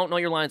 if you don't know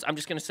your lines, I'm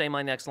just gonna say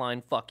my next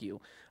line. Fuck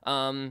you.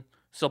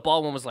 So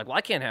Baldwin was like, well,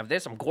 I can't have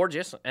this. I'm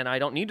gorgeous, and I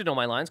don't need to know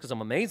my lines because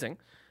I'm amazing.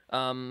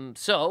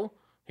 So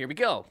here we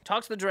go.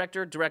 Talks to the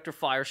director. Director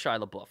fires Shia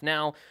LaBeouf.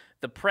 Now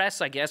the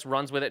press, I guess,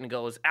 runs with it and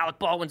goes, Alec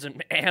Baldwin's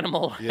an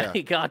animal. Yeah.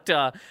 he got.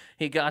 Well,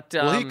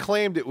 he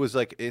claimed it was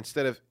like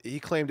he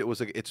claimed it was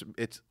like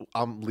it's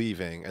I'm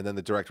leaving, and then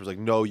the director was like,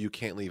 "No, you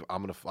can't leave.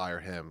 I'm gonna fire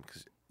him,"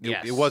 because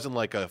Yes. it wasn't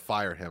like a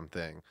fire him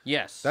thing.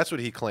 Yes. That's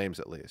what he claims,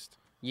 at least.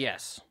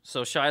 Yes.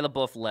 So Shia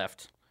LaBeouf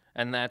left,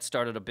 and that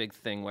started a big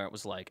thing where it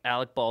was like,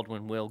 Alec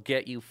Baldwin will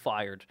get you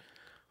fired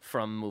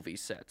from movie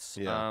sets.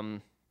 Yeah.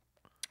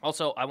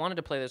 Also, I wanted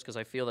to play this because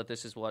I feel that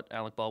this is what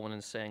Alec Baldwin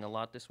is saying a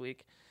lot this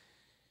week.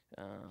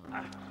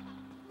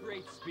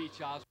 Great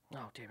speech, Oswald.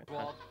 Oh, damn it. I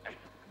want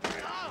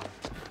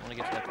to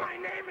get to that part. My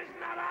name is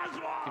not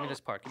Oswald. Give me this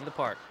part. Give me the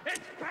part. It's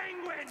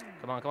Penguin.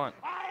 Come on, come on.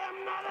 I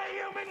am not a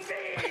human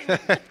being.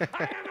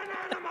 I am an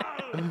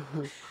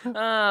animal.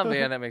 Oh,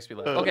 man, that makes me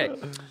laugh. Okay.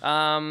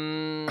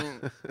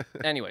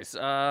 Anyways,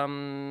 I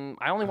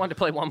only wanted to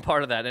play one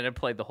part of that, and it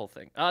played the whole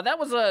thing. That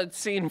was a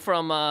scene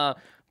from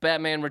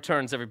Batman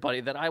Returns,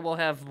 everybody, that I will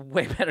have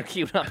way better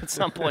queued up at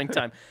some point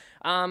in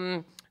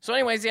time. So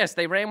anyways, yes,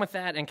 they ran with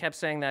that and kept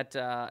saying that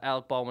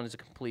Alec Baldwin is a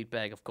complete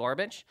bag of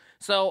garbage.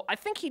 So I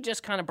think he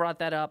just kind of brought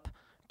that up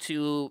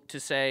to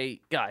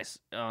say, guys,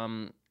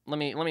 let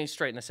me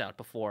straighten this out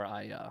before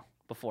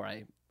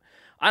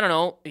I don't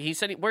know. He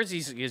said where's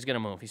he's going to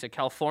move? He said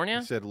California.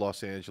 He said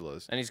Los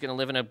Angeles. And he's going to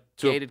live in a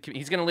gated.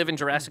 He's going to live in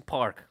Jurassic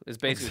Park. Is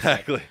basically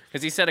Exactly.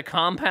 because he said a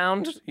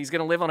compound. He's going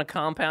to live on a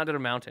compound at a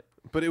mountain.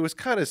 But it was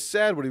kind of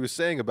sad what he was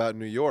saying about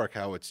New York,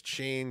 how it's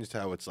changed,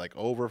 how it's like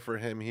over for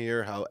him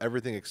here, how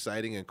everything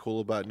exciting and cool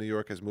about New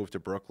York has moved to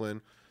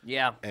Brooklyn,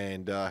 Yeah,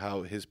 and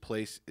how his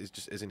place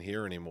isn't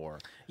here anymore.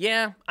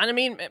 yeah. And I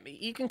mean,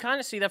 you can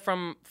kind of see that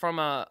from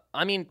I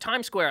mean,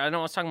 Times Square. I know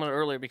I was talking about it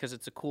earlier because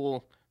it's a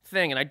cool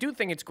thing, and I do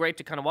think it's great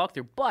to kind of walk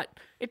through. But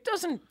it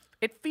doesn't.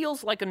 It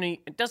feels like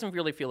it doesn't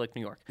really feel like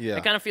New York. Yeah.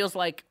 It kind of feels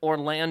like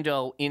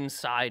Orlando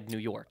inside New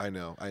York. I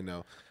know.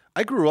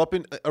 I grew up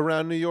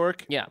around New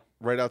York. Yeah.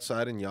 Right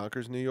outside in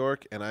Yonkers, New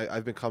York, and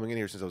I've been coming in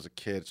here since I was a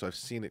kid, so I've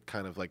seen it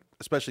kind of like,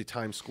 especially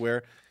Times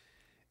Square.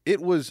 It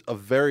was a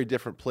very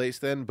different place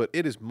then, but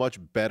it is much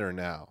better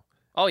now.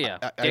 Oh yeah,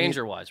 I mean-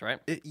 danger-wise, right?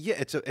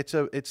 It's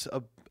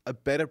a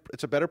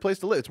better place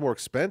to live. It's more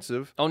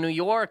expensive. Oh, New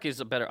York is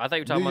a better. I thought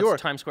you were talking New about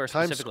York, Times Square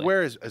Times specifically.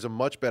 Square is a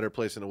much better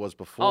place than it was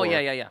before. Oh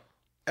yeah.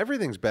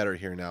 Everything's better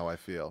here now. I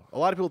feel a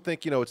lot of people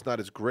think it's not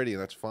as gritty,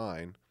 and that's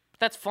fine.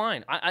 That's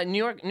fine.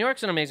 New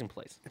York's an amazing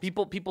place.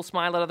 People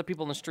smile at other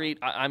people in the street.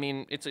 I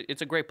mean,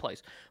 it's a great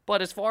place.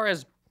 But as far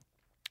as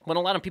when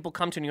a lot of people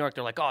come to New York,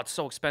 they're like, "Oh, it's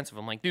so expensive."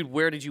 I'm like, "Dude,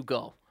 where did you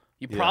go?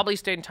 You probably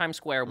stayed in Times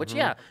Square, which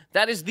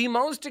that is the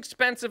most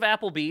expensive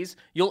Applebee's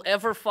you'll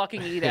ever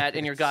fucking eat at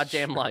in your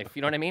goddamn life.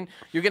 You know what I mean?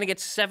 You're gonna get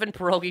 7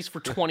 pierogies for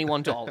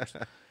 $21.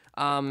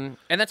 And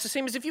that's the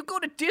same as if you go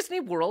to Disney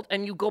World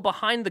and you go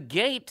behind the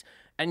gate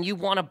and you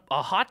want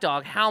a hot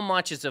dog. How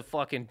much is a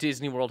fucking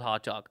Disney World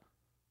hot dog?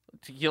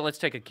 Let's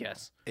take a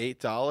guess. $8.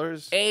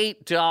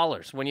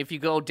 $8 if you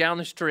go down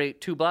the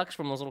street, $2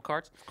 from those little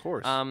carts. Of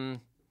course.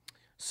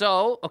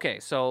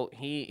 So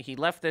he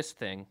left this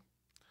thing.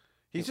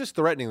 He's just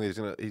threatening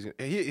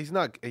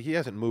that he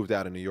hasn't moved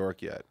out of New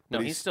York yet. No,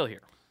 But he's still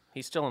here.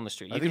 He's still in the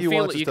street. I You think can he feel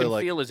wants it. us You to, can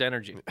like- feel his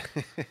energy.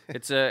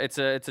 It's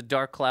a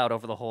dark cloud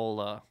over the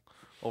whole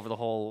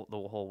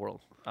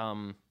world.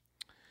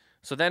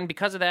 So then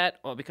because of that,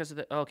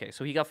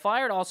 so he got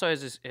fired also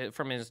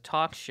from his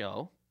talk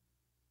show,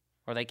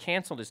 or they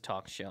canceled his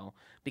talk show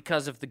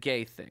because of the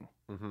gay thing.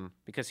 Mm-hmm.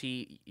 Because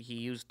he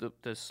used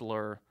the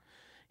slur.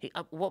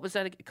 What was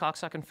that?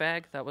 Cocksucking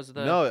fag? That was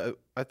the No,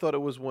 I thought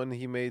it was when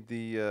he made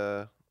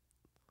the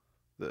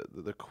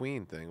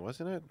Queen thing,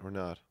 wasn't it, or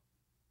not?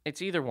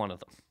 It's either one of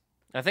them.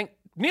 I think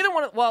neither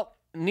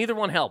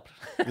one helped.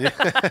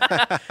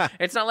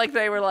 It's not like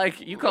they were like,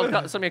 you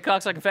called somebody a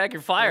cocksucking fag,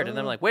 you're fired. And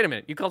they're like, wait a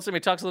minute, you called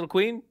somebody a toxic little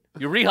queen?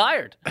 You're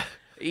rehired.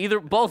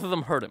 Both of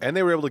them hurt him. And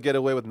they were able to get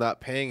away with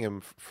not paying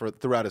him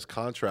throughout his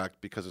contract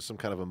because of some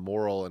kind of a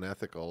moral and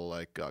ethical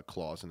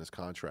clause in his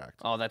contract.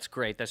 Oh, that's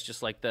great. That's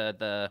just like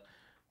the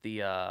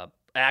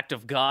act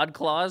of God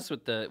clause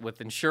with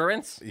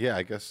insurance. Yeah,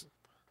 I guess.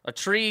 A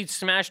tree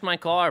smashed my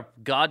car.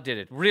 God did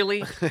it.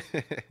 Really?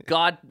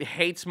 God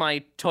hates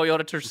my Toyota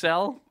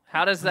Tercel?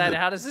 How does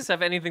this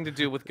have anything to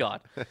do with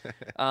God?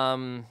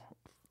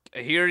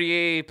 Hear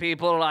ye,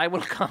 people, I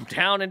will come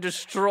down and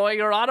destroy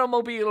your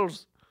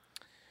automobiles.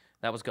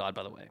 That was God,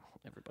 by the way,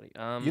 everybody.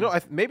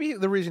 Maybe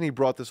the reason he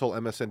brought this whole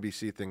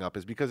MSNBC thing up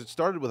is because it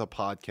started with a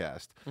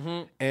podcast.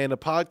 Mm-hmm. And a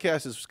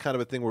podcast is kind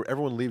of a thing where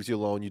everyone leaves you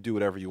alone, you do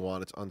whatever you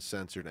want, it's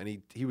uncensored.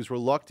 And he was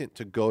reluctant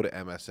to go to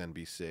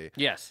MSNBC.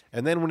 Yes.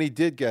 And then when he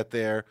did get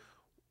there,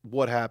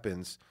 what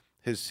happens?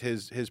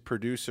 his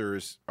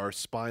producers are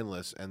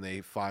spineless and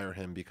they fire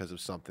him because of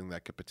something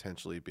that could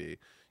potentially be,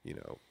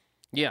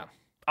 Yeah.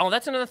 Oh,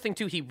 that's another thing,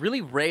 too. He really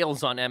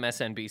rails on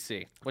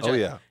MSNBC.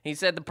 yeah. He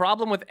said the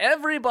problem with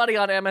everybody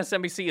on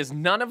MSNBC is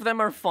none of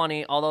them are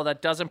funny, although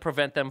that doesn't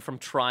prevent them from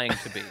trying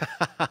to be.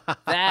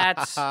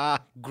 That's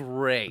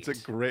great.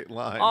 It's a great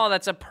line. Oh,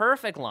 that's a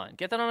perfect line.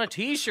 Get that on a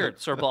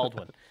T-shirt, Sir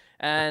Baldwin.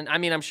 And, I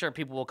mean, I'm sure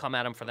people will come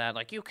at him for that.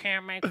 Like, you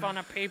can't make fun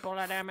of people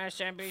at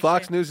MSNBC.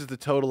 Fox News is the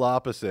total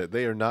opposite.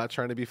 They are not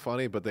trying to be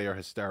funny, but they are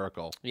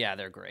hysterical. Yeah,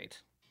 they're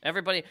great.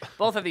 Everybody,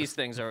 both of these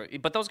things are,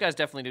 but those guys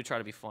definitely do try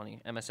to be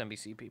funny,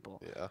 MSNBC people.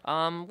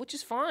 Yeah. Which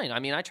is fine. I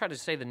mean, I try to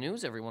say the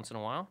news every once in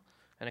a while,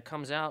 and it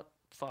comes out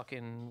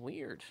fucking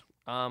weird.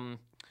 So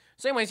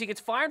anyways, he gets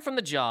fired from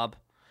the job.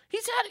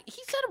 He's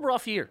had a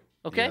rough year,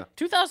 okay? Yeah.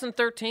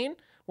 2013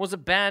 was a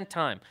bad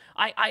time.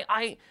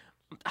 I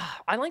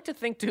like to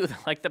think, too,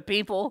 that, like, the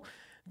people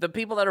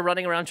that are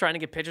running around trying to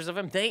get pictures of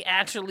him, they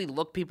actually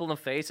look people in the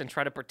face and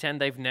try to pretend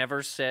they've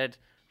never said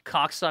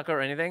cocksucker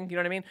or anything. You know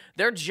what I mean?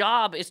 Their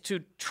job is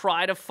to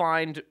try to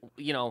find,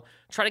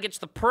 try to get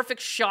the perfect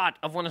shot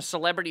of when a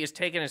celebrity is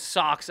taking his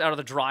socks out of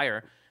the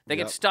dryer. They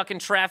get stuck in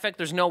traffic.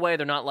 There's no way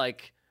they're not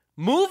like,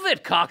 move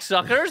it,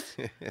 cocksuckers.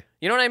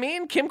 You know what I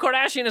mean? Kim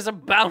Kardashian is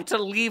about to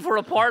leave her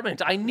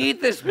apartment. I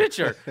need this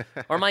picture,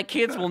 or my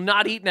kids will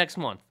not eat next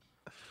month.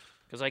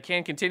 Because I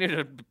can't continue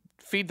to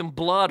feed them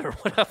blood or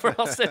whatever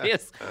else it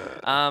is.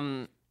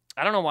 I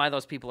don't know why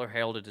those people are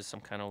heralded as some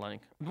kind of like.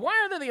 Why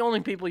are they the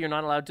only people you're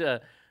not allowed to?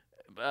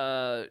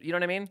 You know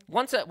what I mean?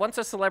 Once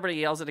a celebrity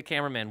yells at a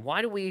cameraman,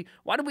 why do we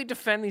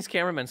defend these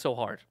cameramen so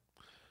hard?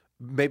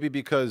 Maybe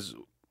because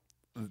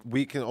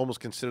we can almost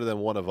consider them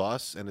one of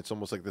us, and it's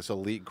almost like this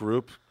elite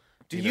group.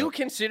 Do you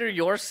consider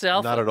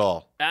yourself? Not at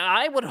all.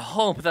 I would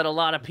hope that a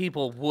lot of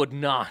people would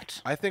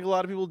not. I think a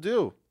lot of people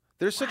do.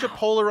 There's such a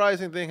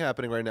polarizing thing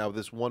happening right now with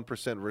this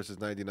 1% versus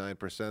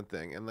 99%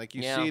 thing, and like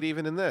you see it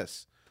even in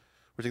this.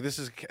 Which like this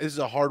is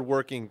a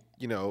hardworking,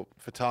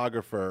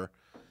 photographer,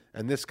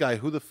 and this guy,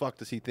 who the fuck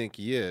does he think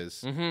he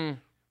is? Mm-hmm.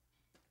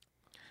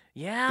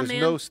 Yeah, there's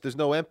man. There's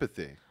no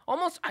empathy.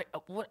 Almost, I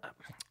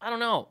don't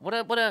know. Would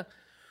a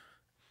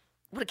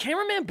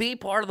cameraman be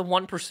part of the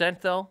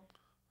 1% though?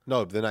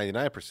 No, the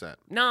 99%.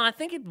 No, I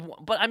think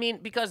but I mean,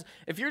 because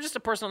if you're just a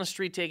person on the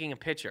street taking a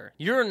picture,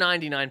 you're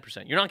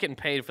 99%. You're not getting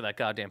paid for that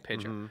goddamn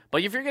picture. Mm-hmm.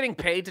 But if you're getting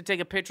paid to take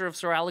a picture of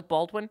Sir Alec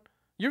Baldwin,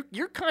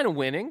 you're kind of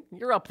winning.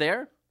 You're up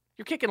there.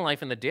 You're kicking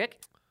life in the dick.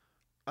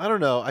 I don't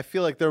know. I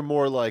feel like they're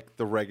more like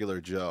the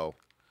regular Joe.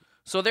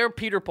 So they're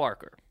Peter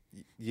Parker.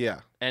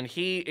 Yeah. And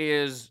he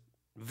is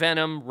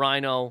Venom,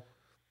 Rhino,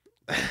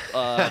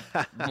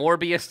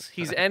 Morbius.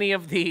 He is any.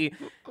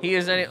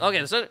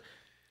 Okay, so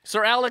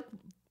Sir Alec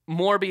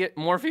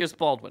Morpheus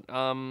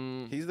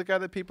Baldwin. He's the guy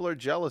that people are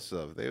jealous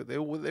of. They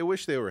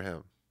wish they were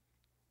him.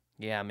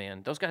 Yeah,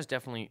 man. Those guys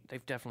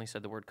they've definitely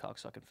said the word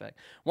cocksuck, in fact.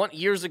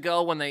 Years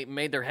ago when they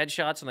made their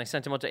headshots and they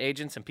sent them out to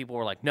agents and people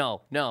were like,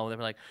 no. They were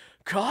like,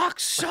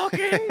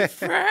 cocksucking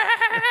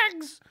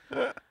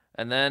fags!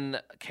 And then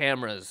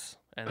cameras.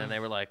 And then they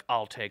were like,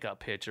 I'll take a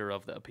picture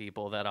of the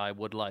people that I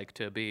would like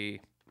to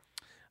be.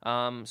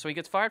 So he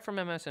gets fired from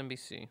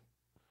MSNBC.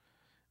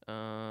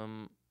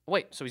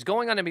 Wait, so he's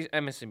going on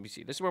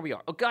MSNBC. This is where we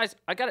are. Oh, guys,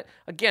 I got it.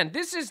 Again,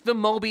 this is the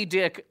Moby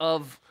Dick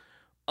of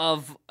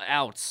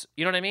outs.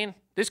 You know what I mean?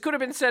 This could have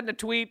been said in a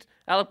tweet.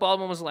 Alec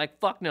Baldwin was like,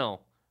 fuck no.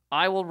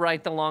 I will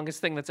write the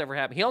longest thing that's ever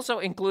happened. He also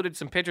included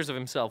some pictures of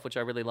himself, which I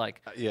really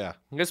like. Yeah.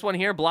 This one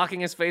here, blocking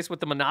his face with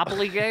the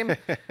Monopoly game.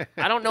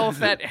 I don't know if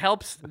that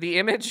helps the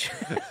image.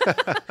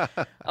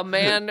 A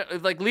man,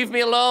 like, leave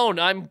me alone.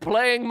 I'm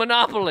playing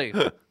Monopoly.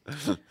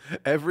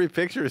 Every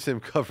picture is him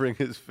covering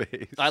his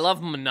face. I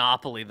love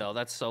Monopoly, though.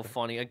 That's so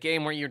funny. A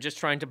game where you're just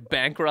trying to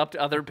bankrupt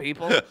other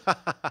people.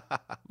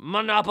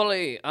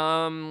 Monopoly.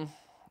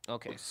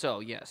 Okay, so,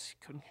 yes.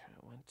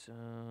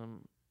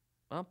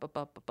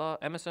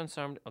 MSN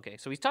Sarm. Okay,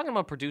 so he's talking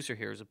about producer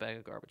here as a bag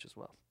of garbage as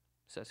well,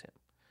 says him.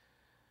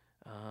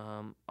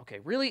 Okay,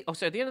 really? Oh,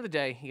 so at the end of the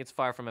day, he gets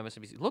fired from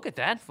MSNBC. Look at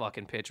that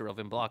fucking picture of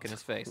him blocking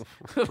his face.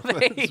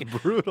 That's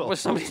brutal. Was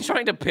somebody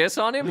trying to piss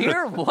on him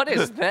here? What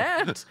is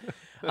that?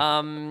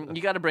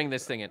 You got to bring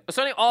this thing in.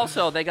 So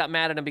also, they got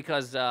mad at him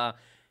because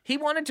he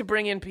wanted to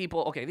bring in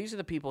people. Okay, these are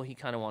the people he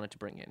kind of wanted to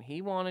bring in.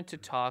 He wanted to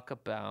talk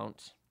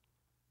about.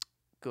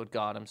 Good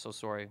God, I'm so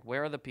sorry.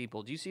 Where are the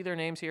people? Do you see their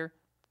names here?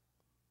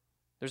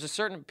 There's a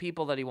certain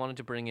people that he wanted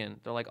to bring in.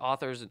 They're like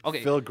authors.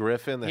 Okay, Phil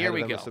Griffin, the here head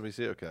we of go.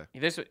 MSNBC.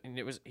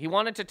 Okay. He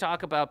wanted to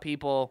talk about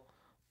people.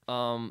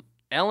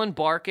 Ellen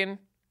Barkin,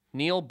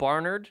 Neil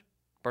Barnard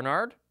from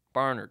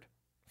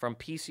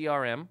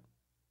PCRM,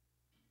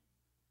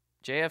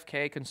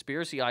 JFK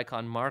conspiracy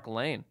icon Mark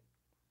Lane,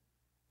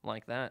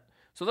 like that.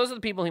 So those are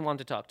the people he wanted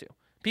to talk to.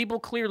 People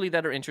clearly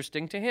that are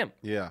interesting to him.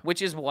 Yeah.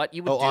 Which is what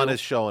you would do. on his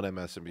show on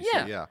MSNBC.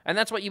 Yeah. And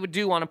that's what you would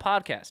do on a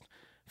podcast.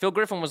 Phil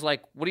Griffin was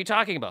like, what are you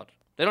talking about?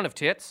 They don't have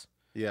tits.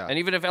 Yeah. And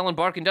even if Ellen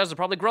Barkin does, they're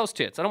probably gross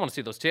tits. I don't want to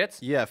see those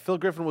tits. Yeah, Phil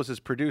Griffin was his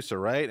producer,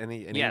 right? And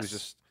he was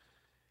just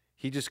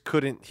He just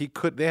couldn't. He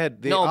could. They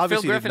had. They No, Phil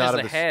obviously did Griffin not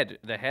is have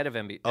the head of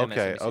MSNBC.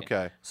 Okay,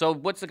 okay. So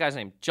what's the guy's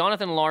name?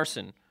 Jonathan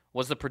Larson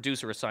was the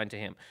producer assigned to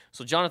him.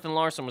 So Jonathan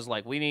Larson was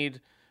like, we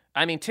need,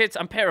 I mean, tits.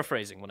 I'm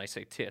paraphrasing when I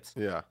say tits.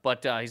 Yeah.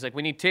 But he's like,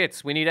 we need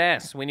tits. We need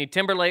ass. We need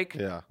Timberlake.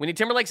 Yeah. We need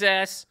Timberlake's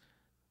ass.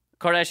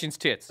 Kardashian's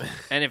tits.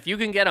 And if you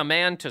can get a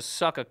man to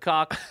suck a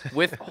cock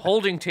with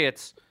holding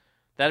tits,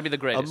 that'd be the A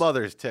greatest.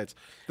 mother's tits.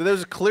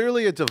 There's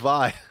clearly a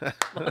divide.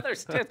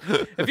 Mother's tits.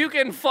 If you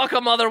can fuck a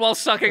mother while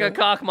sucking a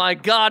cock, my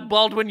God,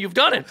 Baldwin, you've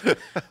done it.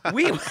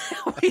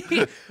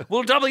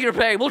 We'll double your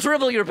pay. We'll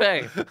triple your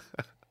pay.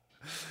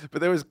 But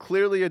there was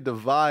clearly a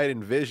divide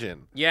in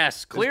vision. Yes,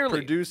 His clearly.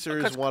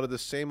 producers wanted the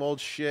same old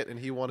shit, and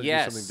he wanted to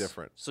do something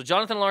different. So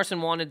Jonathan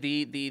Larson wanted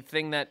the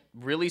thing that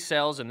really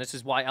sells, and this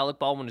is why Alec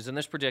Baldwin is in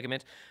this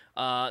predicament,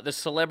 the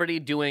celebrity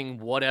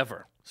doing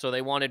whatever. So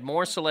they wanted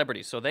more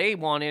celebrities. So they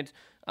wanted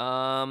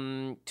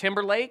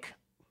Timberlake,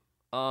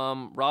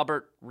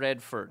 Robert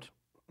Redford.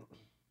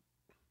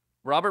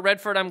 Robert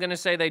Redford, I'm going to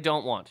say they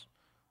don't want.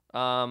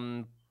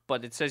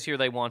 But it says here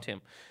they want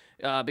him.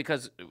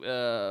 Because, do you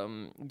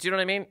know what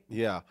I mean?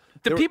 Yeah.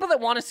 The people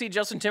that want to see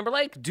Justin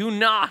Timberlake do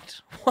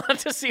not want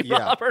to see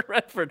Robert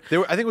Redford.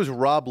 I think it was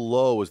Rob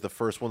Lowe was the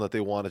first one that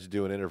they wanted to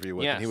do an interview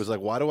with. Yes. And he was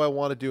like, why do I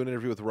want to do an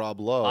interview with Rob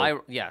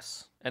Lowe?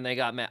 Yes. And they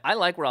got mad. I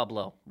like Rob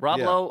Lowe.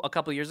 Lowe, a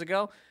couple years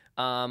ago,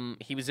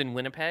 he was in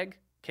Winnipeg,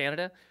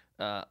 Canada.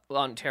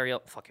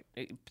 Ontario. Fuck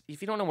it.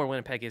 If you don't know where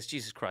Winnipeg is,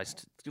 Jesus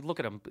Christ,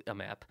 look at a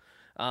map.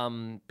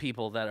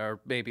 People that are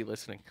maybe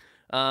listening.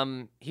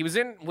 He was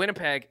in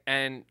Winnipeg,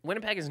 and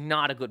Winnipeg is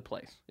not a good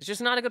place. It's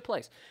just not a good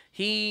place.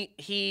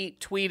 He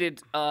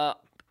tweeted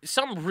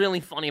something really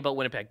funny about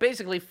Winnipeg.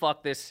 Basically,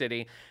 fuck this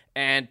city.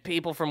 And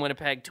people from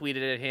Winnipeg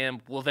tweeted at him,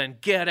 well, then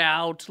get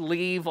out,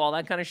 leave, all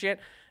that kind of shit.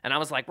 And I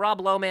was like,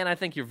 Rob Lowe, man, I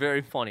think you're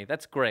very funny.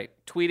 That's great.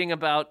 Tweeting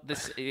about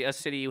this a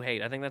city you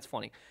hate. I think that's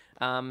funny.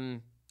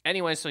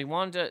 Anyway, so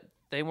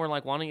they were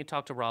like, why don't you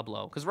talk to Rob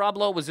Lowe? Because Rob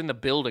Lowe was in the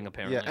building,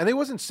 apparently. Yeah, and he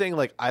wasn't saying,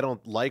 like, I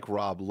don't like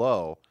Rob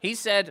Lowe. He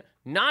said,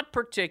 not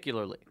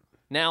particularly.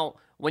 Now,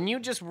 when you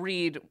just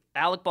read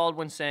Alec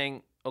Baldwin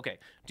saying, okay,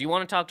 do you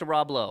want to talk to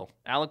Rob Lowe?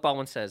 Alec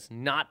Baldwin says,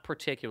 not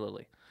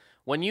particularly.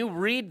 When you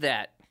read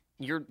that,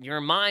 your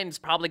mind's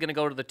probably going to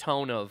go to the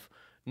tone of,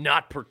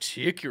 not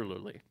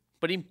particularly.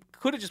 But he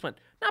could have just went,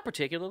 not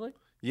particularly.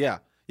 Yeah.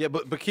 Yeah,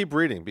 but keep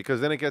reading,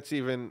 because then it gets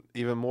even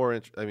more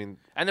and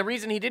the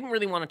reason he didn't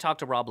really want to talk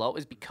to Rob Lowe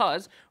is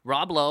because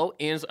Rob Lowe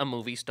is a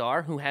movie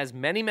star who has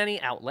many,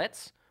 many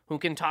outlets, who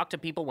can talk to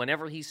people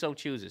whenever he so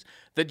chooses.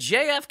 The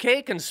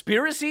JFK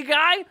conspiracy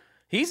guy,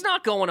 he's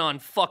not going on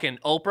fucking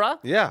Oprah.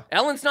 Yeah.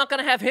 Ellen's not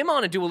going to have him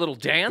on and do a little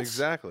dance.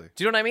 Exactly.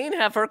 Do you know what I mean?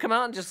 Have her come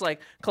out and just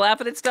like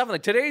clapping and stuff.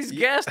 Like, today's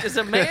guest is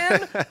a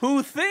man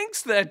who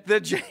thinks that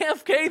the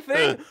JFK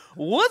thing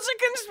was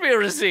a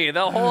conspiracy.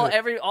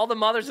 All the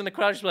mothers in the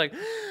crowd should be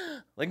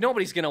like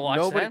nobody's going to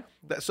watch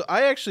that. So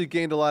I actually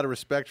gained a lot of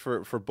respect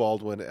for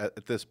Baldwin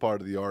at this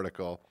part of the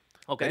article.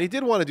 Okay. And he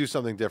did want to do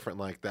something different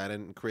like that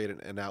and create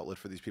an outlet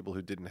for these people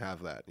who didn't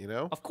have that, you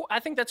know? Of course, I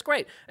think that's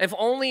great. If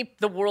only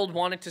the world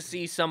wanted to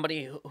see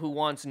somebody who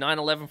wants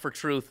 9/11 for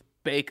truth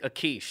bake a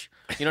quiche.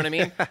 You know what I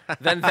mean?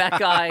 then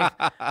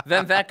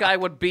that guy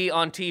would be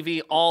on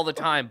TV all the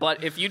time.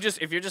 But if you're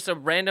just a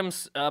random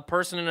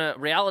person in a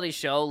reality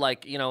show,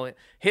 like, you know,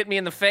 Hit Me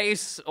in the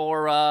Face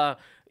or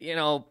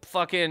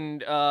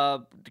fucking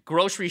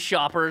grocery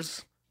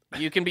shoppers,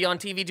 you can be on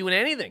TV doing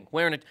anything,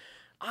 wearing it.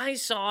 I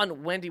saw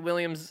on Wendy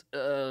Williams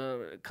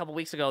a couple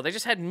weeks ago, they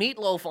just had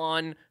Meatloaf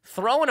on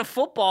throwing a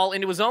football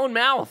into his own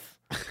mouth.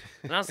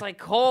 And I was like,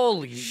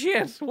 holy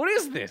shit, what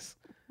is this?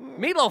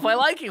 Meatloaf, I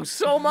like you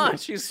so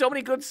much. He has so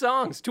many good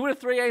songs. 2 to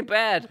 3 Ain't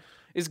Bad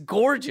is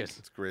gorgeous.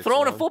 It's a great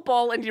Throwing a song.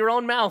 football into your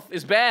own mouth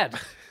is bad.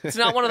 It's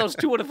not one of those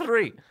 2 out of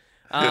 3.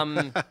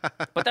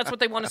 But that's what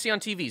they want to see on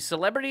TV.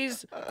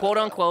 Celebrities, quote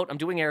unquote, I'm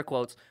doing air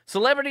quotes,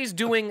 celebrities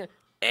doing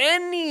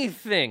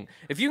anything.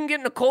 If you can get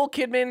Nicole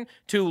Kidman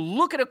to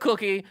look at a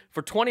cookie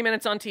for 20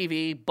 minutes on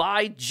TV,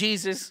 by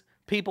Jesus,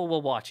 people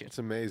will watch it. It's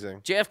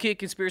amazing. JFK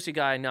conspiracy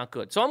guy, not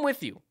good. So I'm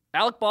with you.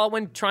 Alec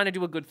Baldwin trying to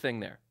do a good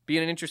thing there,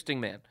 being an interesting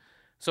man.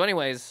 So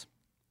anyways,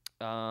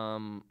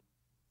 that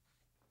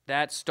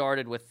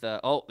started with,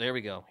 there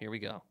we go. Here we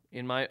go.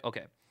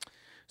 Okay.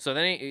 So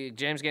then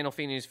James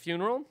Gandolfini's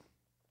funeral.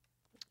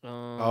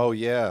 Oh,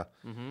 yeah.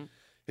 Mm-hmm.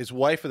 His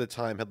wife at the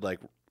time had, like,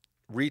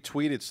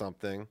 retweeted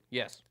something.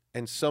 Yes.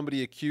 And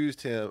somebody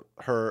accused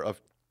her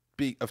of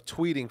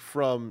tweeting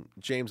from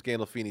James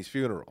Gandolfini's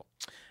funeral,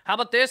 How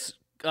about this?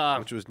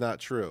 which was not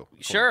true.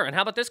 Sure. And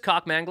how about this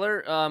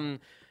cockmangler? I'm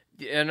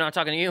not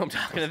talking to you. I'm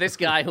talking to this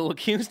guy who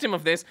accused him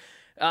of this.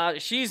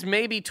 She's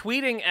maybe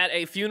tweeting at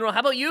a funeral.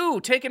 How about you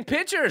taking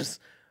pictures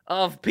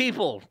of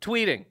people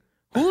tweeting?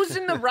 Who's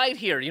in the right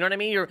here? You know what I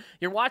mean?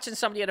 You're watching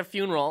somebody at a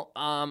funeral,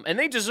 and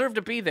they deserve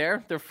to be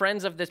there. They're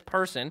friends of this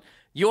person.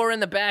 You're in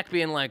the back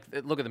being like,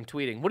 look at them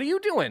tweeting. What are you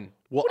doing?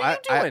 Well, what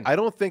are you doing? I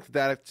don't think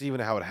that's even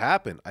how it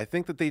happened. I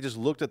think that they just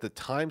looked at the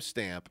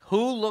timestamp.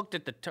 Who looked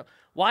at the...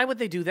 Why would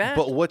they do that?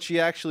 But what she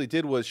actually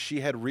did was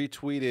she had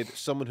retweeted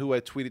someone who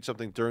had tweeted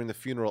something during the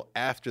funeral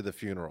after the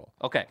funeral.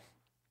 Okay.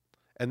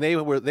 And they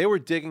were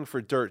digging for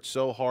dirt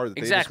so hard that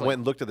they just Exactly. went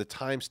and looked at the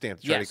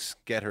timestamp to try Yes. to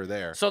get her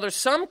there. So there's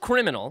some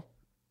criminal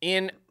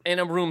in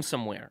a room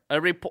somewhere,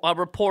 a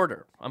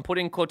reporter. I'm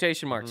putting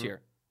quotation marks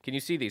here. Can you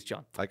see these,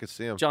 John? I could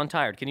see him. John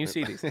Tired, can you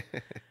see these?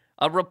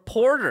 A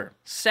reporter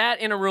sat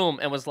in a room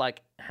and was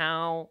like,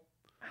 how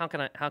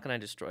can I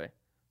destroy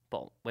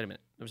Bolt? Wait a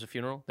minute. There was a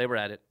funeral. They were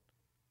at it.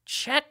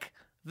 Check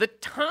the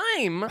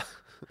time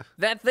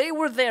that they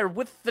were there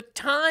with the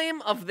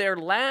time of their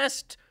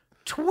last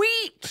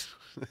tweet.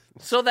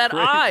 So that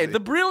I, the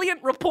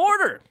brilliant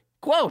reporter,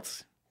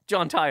 quotes,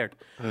 John Tired,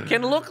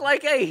 can look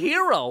like a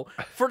hero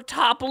for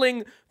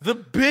toppling the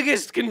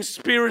biggest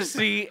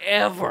conspiracy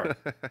ever.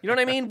 You know what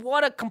I mean?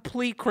 What a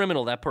complete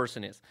criminal that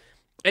person is.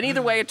 And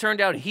either way, it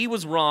turned out he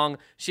was wrong.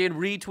 She had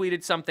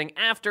retweeted something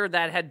after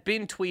that had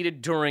been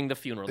tweeted during the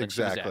funeral that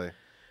she was Exactly. at.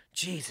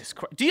 Jesus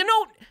Christ. Do you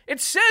know,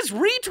 it says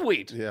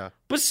retweet Yeah.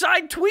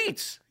 beside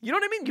tweets. You know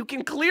what I mean? You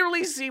can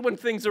clearly see when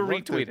things are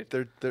Look,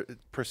 retweeted. They're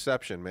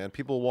perception, man.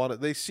 People want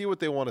it. They see what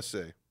they want to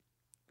see.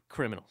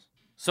 Criminals.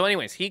 So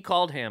anyways, he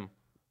called him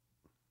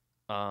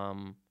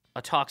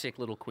a toxic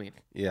little queen.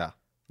 Yeah.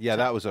 Yeah,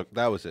 that was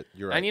it.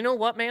 You're right. And you know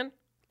what, man?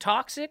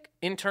 Toxic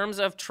in terms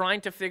of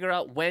trying to figure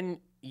out when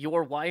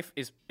your wife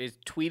is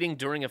tweeting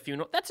during a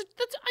funeral. That's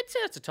I'd say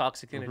that's a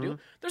toxic thing to do.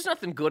 There's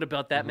nothing good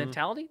about that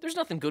mentality. There's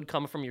nothing good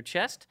coming from your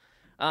chest.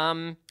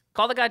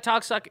 Call the guy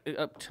toxic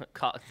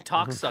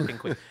sucking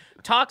queen.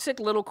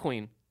 Toxic little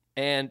queen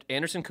and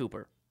Anderson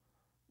Cooper.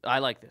 I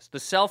like this. The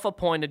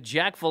self-appointed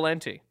Jack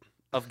Valenti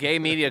of gay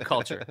media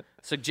culture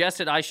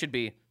suggested I should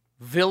be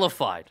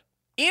vilified.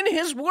 In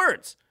his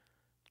words,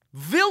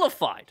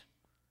 vilified.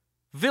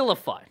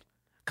 Vilified.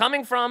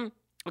 Coming from,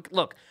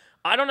 look,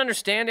 I don't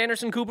understand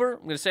Anderson Cooper. I'm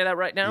going to say that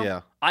right now.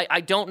 Yeah.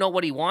 I don't know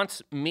what he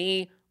wants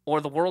me or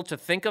the world to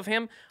think of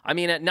him. I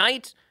mean, at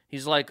night,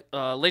 he's like,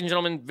 ladies and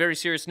gentlemen, very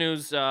serious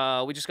news.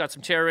 We just got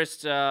some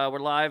terrorists. We're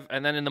live.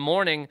 And then in the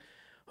morning,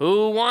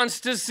 who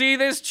wants to see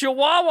this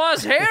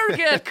Chihuahua's hair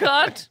get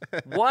cut?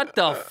 What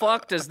the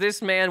fuck does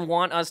this man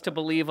want us to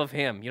believe of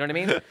him? You know what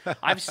I mean?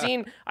 I've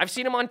seen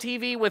him on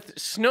TV with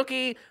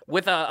Snooki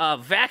with a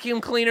vacuum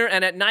cleaner,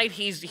 and at night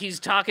he's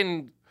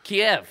talking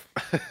Kiev.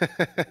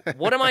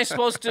 What am I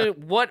supposed to?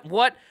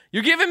 What?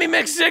 You're giving me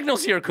mixed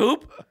signals here,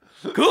 Coop.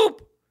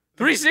 Coop,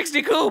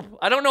 360 Coop.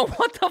 I don't know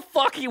what the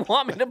fuck you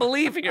want me to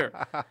believe here.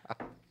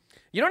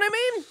 You know what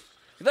I mean?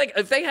 Like,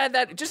 if they had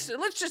that,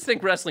 let's just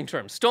think wrestling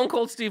terms. Stone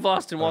Cold Steve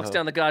Austin walks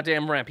down the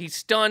goddamn ramp. He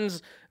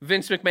stuns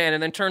Vince McMahon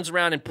and then turns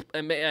around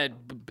and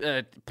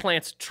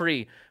plants a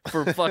tree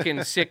for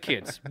fucking sick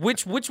kids.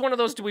 Which one of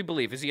those do we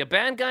believe? Is he a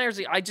bad guy or is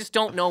he? I just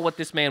don't know what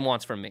this man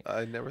wants from me.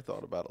 I never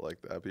thought about it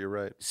like that, but you're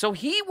right. So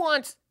he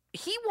wants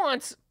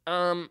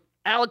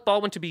Alec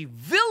Baldwin to be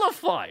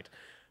vilified.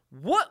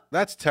 What?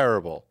 That's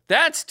terrible.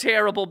 That's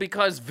terrible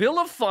because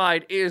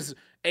vilified is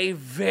a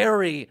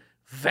very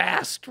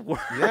vast word.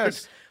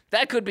 Yes.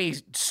 That could be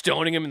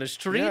stoning him in the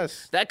street.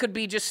 Yes. That could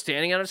be just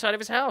standing outside of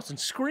his house and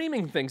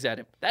screaming things at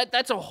him.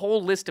 That's a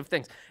whole list of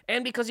things.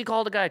 And because he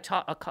called a guy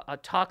a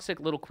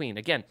toxic little queen.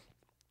 Again,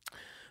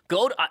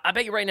 I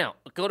bet you right now,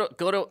 go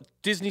to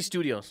Disney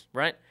Studios,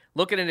 right?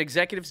 Look at an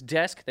executive's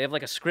desk. They have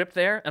like a script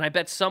there, and I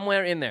bet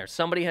somewhere in there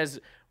somebody has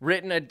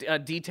written a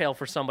detail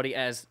for somebody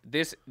as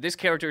this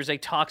character is a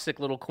toxic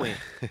little queen.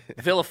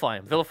 Vilify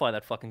him. Vilify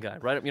that fucking guy,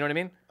 right? You know what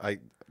I mean?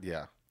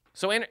 Yeah.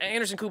 So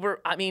Anderson Cooper,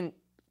 I mean,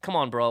 come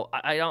on, bro.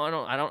 I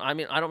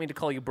don't mean to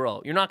call you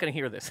bro. You're not going to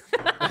hear this.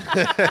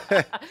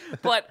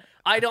 But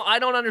I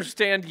don't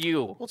understand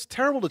you. Well, it's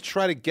terrible to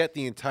try to get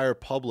the entire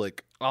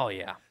public Oh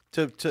yeah.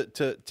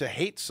 to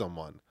hate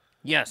someone.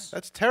 Yes.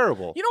 That's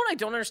terrible. You know what I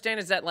don't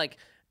understand is that like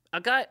a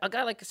guy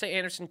like say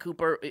Anderson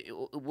Cooper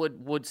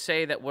would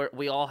say that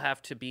we all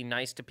have to be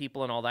nice to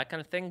people and all that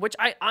kind of thing, which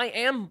I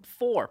am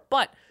for.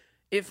 But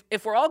if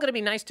we're all going to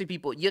be nice to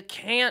people, you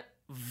can't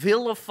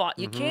vilify.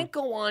 You can't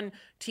go on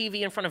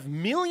TV in front of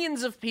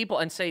millions of people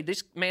and say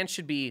this man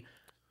should be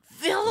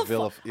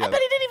vilified. Yeah. I bet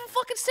he didn't even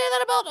fucking say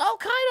that about Al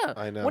Qaeda.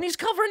 I know. When he's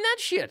covering that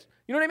shit.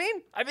 You know what I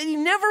mean? I mean, he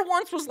never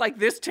once was like,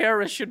 this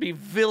terrorist should be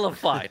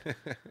vilified.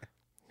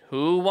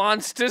 Who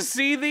wants to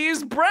see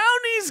these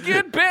brownies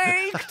get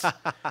baked? Ba,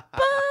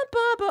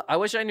 ba, ba. I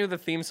wish I knew the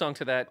theme song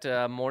to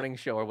that morning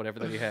show or whatever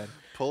that he had.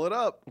 Pull it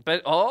up.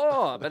 But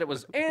I bet it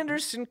was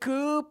Anderson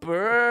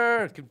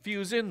Cooper,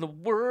 confusing the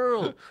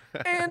world.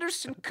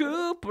 Anderson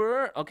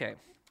Cooper. Okay,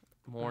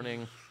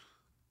 morning.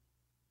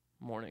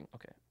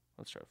 Okay,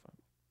 let's try to find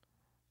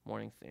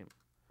morning theme.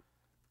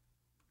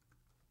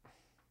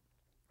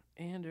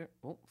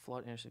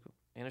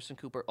 Anderson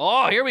Cooper.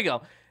 Oh, here we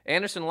go.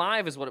 Anderson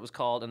Live is what it was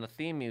called, and the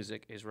theme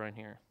music is right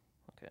here.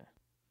 Okay.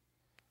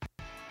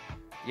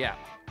 Yeah.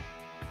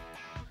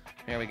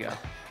 Here we go.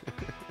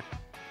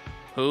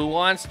 Who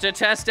wants to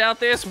test out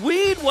this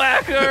weed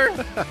whacker?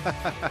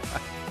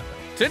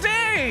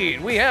 Today,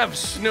 we have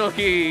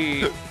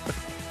Snooki.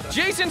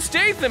 Jason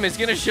Statham is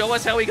going to show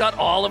us how he got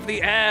all of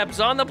the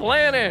abs on the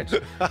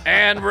planet.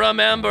 And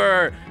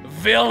remember,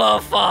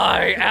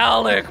 vilify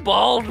Alec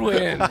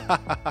Baldwin.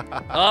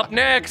 Up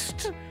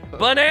next,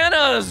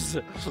 Bananas!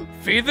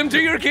 Feed them to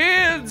your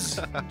kids!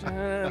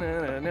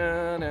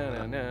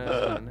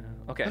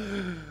 Okay.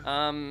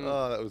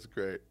 Oh, that was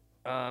great.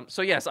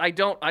 So yes, I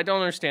don't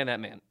understand that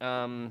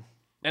man.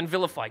 And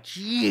vilify.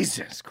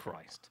 Jesus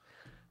Christ.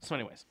 So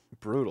anyways.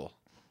 Brutal.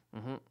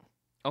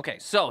 Okay,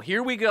 so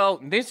here we go.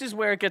 This is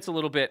where it gets a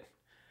little bit.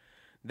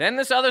 Then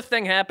this other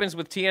thing happens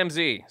with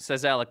TMZ,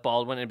 says Alec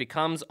Baldwin, and it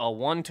becomes a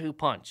 1-2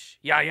 punch.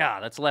 Yeah,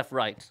 that's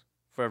left-right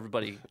for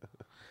everybody.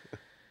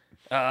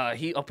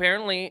 He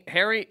apparently,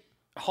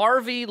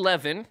 Harvey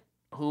Levin,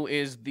 who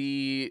is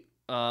the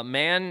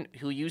man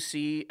who you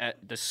see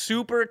at the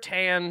super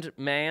tanned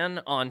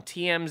man on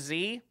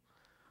TMZ,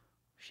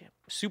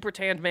 super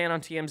tanned man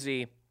on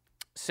TMZ,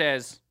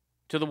 says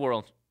to the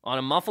world on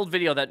a muffled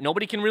video that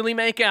nobody can really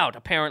make out,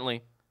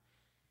 apparently,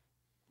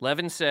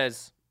 Levin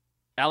says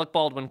Alec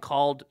Baldwin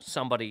called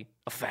somebody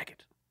a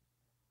faggot.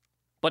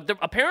 But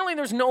apparently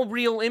there's no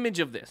real image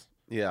of this.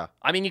 Yeah.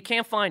 I mean, you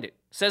can't find it.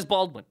 Says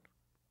Baldwin.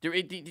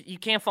 You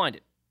can't find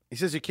it. He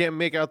says you can't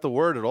make out the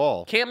word at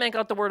all. Can't make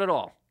out the word at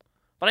all.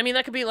 But I mean,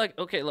 that could be like,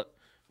 okay, look.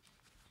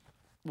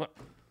 What?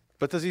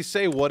 But does he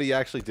say what he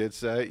actually did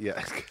say? Yeah.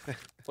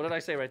 What did I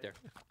say right there?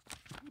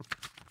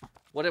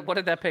 What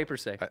did that paper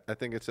say? I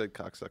think it said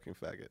cocksucking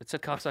faggot. It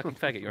said cocksucking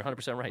faggot. You're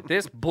 100% right.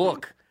 This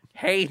book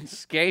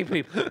hates gay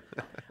people.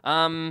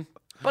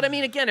 But I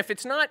mean, again, if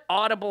it's not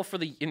audible for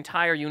the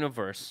entire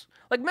universe,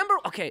 like, remember,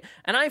 okay,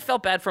 and I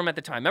felt bad for him at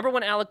the time. Remember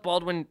when Alec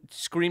Baldwin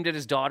screamed at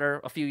his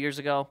daughter a few years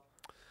ago?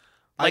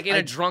 Like in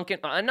a drunken,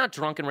 not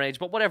drunken rage,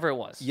 but whatever it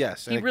was.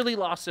 Yes. He really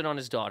lost it on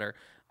his daughter.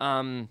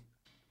 And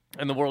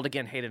the world,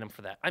 again, hated him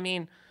for that. I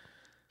mean,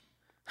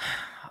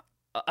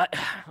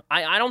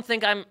 I don't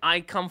think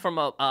I come from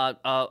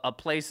a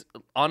place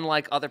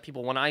unlike other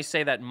people when I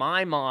say that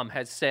my mom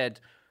has said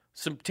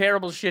some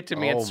terrible shit to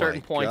me at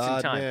certain points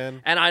in time.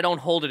 Man. And I don't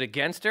hold it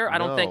against her. I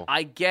don't think No.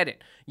 I get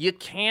it. You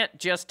can't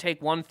just take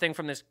one thing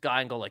from this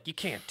guy and go like, you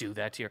can't do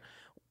that to your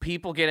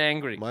people get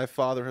angry. My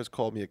father has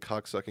called me a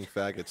cocksucking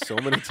faggot so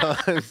many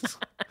times.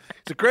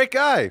 He's a great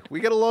guy.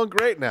 We get along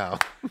great now.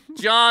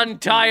 John,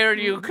 tired,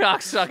 you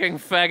cocksucking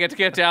faggot.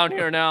 Get down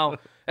here now.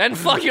 And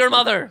fuck your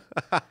mother.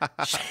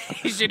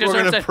 She We're deserves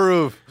going to it.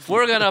 prove.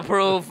 We're gonna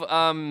prove.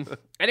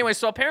 Anyway,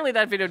 so apparently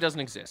that video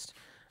doesn't exist.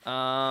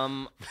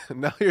 Now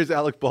here's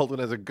Alec Baldwin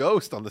as a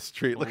ghost on the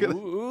street. Look at it.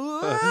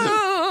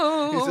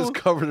 He's just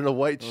covered in a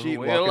white sheet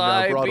walking Will down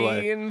I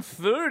Broadway. be in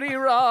 30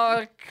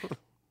 Rock?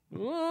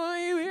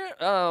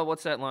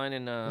 What's that line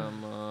in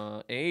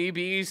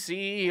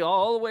ABC?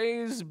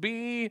 Always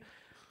be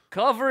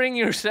covering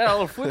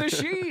yourself with a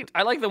sheet.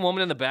 I like the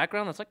woman in the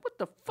background that's like, what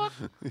the fuck?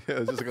 Yeah, it's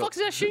What just the like fuck's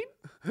that sheet?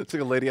 it's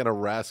like a lady on a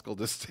rascal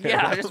just staring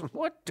Yeah, at just him.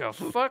 what the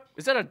fuck?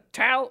 Is that a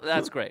towel?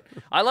 That's great.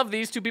 I love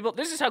these two people.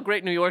 This is how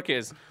great New York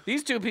is.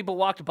 These two people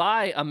walked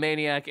by a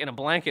maniac in a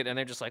blanket, and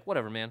they're just like,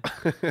 whatever, man.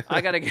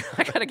 I gotta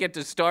get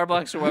to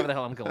Starbucks or wherever the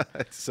hell I'm going.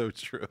 That's so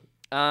true.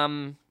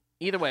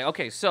 Either way,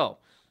 okay. So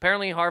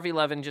apparently Harvey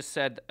Levin just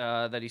said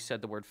that he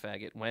said the word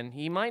faggot when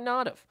he might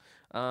not have.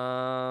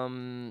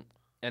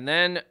 And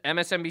then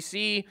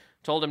MSNBC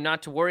told him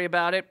not to worry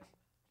about it.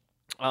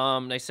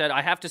 They said,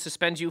 I have to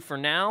suspend you for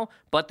now,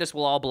 but this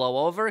will all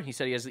blow over. He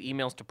said he has the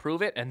emails to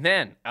prove it. And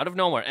then, out of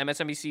nowhere,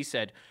 MSNBC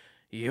said,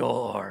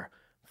 you're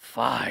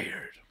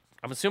fired.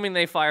 I'm assuming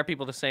they fire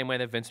people the same way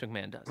that Vince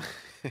McMahon does.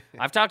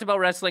 I've talked about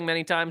wrestling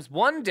many times.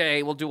 One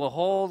day, we'll do a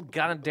whole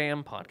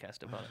goddamn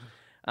podcast about it.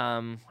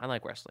 I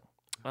like wrestling.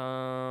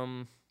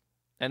 And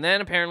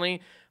then,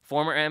 apparently,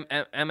 former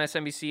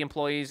MSNBC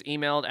employees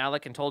emailed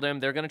Alec and told him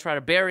they're going to try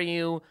to bury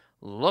you.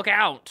 Look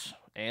out.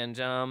 And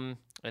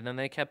then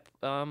they kept,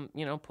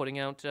 putting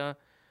out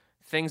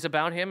things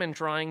about him and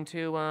trying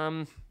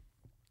to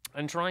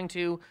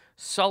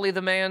sully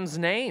the man's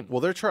name.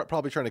 Well, they're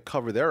probably trying to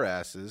cover their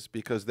asses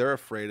because they're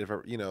afraid of,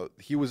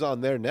 he was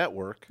on their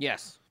network.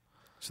 Yes.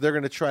 So they're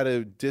going to try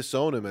to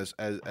disown him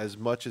as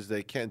much as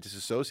they can,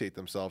 disassociate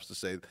themselves to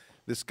say,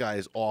 this guy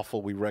is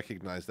awful. We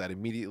recognize that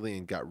immediately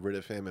and got rid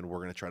of him, and we're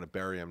going to try to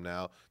bury him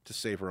now to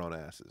save our own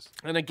asses.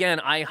 And again,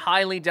 I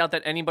highly doubt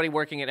that anybody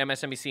working at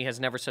MSNBC has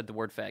never said the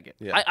word faggot.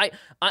 Yeah.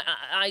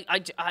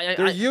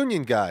 They're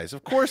union guys.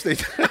 Of course they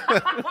do.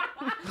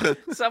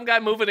 Some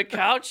guy moving a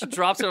couch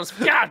drops it on his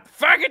God,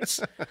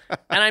 faggots.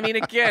 And I mean,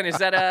 again, is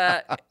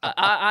that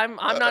I'm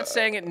not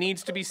saying it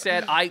needs to be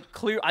said. I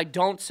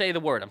don't say the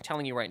word. I'm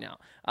telling you right now.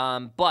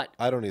 But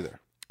I don't either.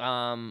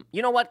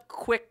 you know what?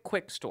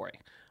 Quick story.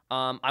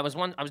 I was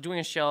doing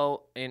a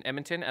show in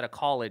Edmonton at a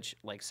college,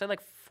 like 4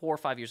 or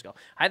 5 years ago.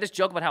 I had this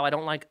joke about how I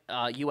don't like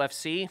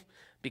UFC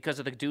because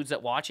of the dudes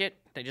that watch it.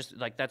 They just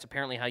that's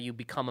apparently how you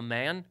become a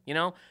man,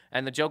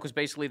 And the joke was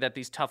basically that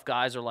these tough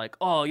guys are like,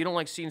 oh, you don't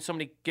like seeing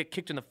somebody get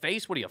kicked in the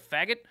face? What are you, a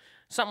faggot?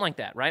 Something like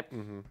that, right?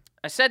 Mm-hmm.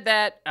 I said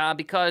that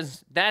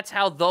because that's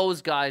how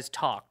those guys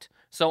talked.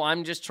 So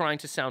I'm just trying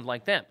to sound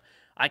like them.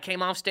 I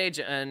came off stage,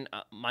 and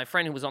my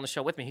friend who was on the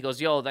show with me, he goes,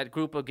 yo, that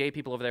group of gay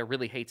people over there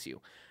really hates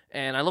you.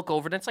 And I look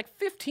over, and it's like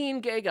 15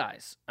 gay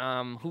guys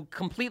who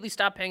completely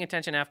stopped paying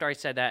attention after I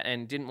said that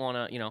and didn't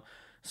want to,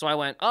 So I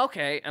went,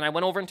 okay, and I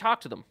went over and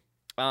talked to them.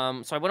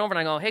 So I went over, and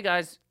I go, hey,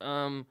 guys,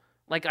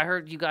 what Like, I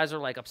heard you guys are,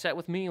 like, upset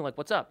with me. Like,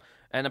 what's up?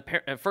 And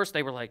at first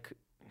they were, like,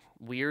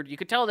 weird. You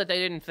could tell that they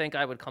didn't think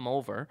I would come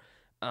over.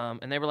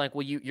 And they were like,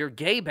 well, you're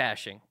gay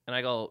bashing. And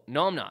I go,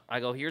 no, I'm not. I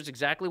go, here's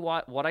exactly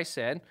what I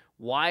said,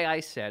 why I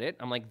said it.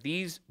 I'm like,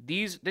 this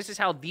is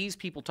how these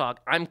people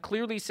talk. I'm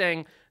clearly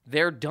saying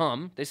they're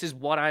dumb. This is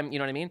what I'm, you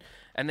know what I mean?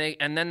 And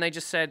then they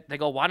just said, they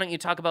go, why don't you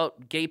talk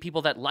about gay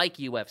people that like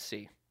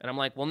UFC? And I'm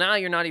like, well, now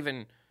you're not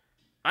even,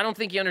 I don't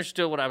think you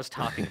understood what I was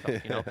talking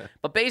about, you know?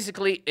 But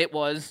basically it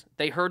was,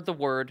 they heard the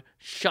word,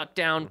 shut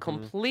down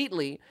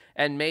completely,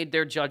 and made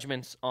their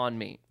judgments on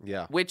me.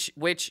 Yeah. Which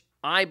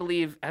I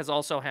believe has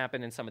also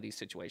happened in some of these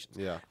situations.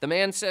 Yeah. The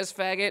man says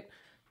faggot,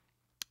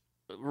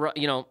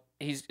 you know,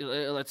 he's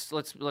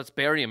let's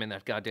bury him in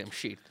that goddamn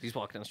sheet. He's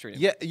walking down the street.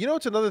 Yeah, you know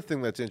what's another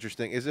thing that's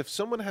interesting is if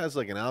someone has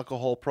like an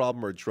alcohol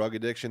problem or drug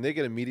addiction, they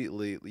get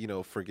immediately,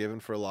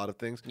 forgiven for a lot of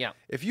things. Yeah.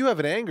 If you have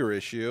an anger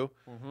issue,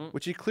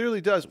 which he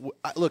clearly does,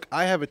 look,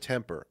 I have a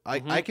temper.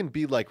 I can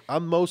be like,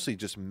 I'm mostly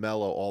just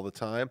mellow all the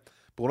time,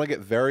 but when I get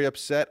very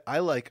upset,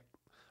 I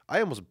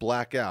almost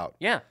black out.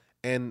 Yeah.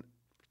 And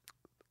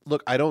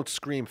look, I don't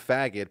scream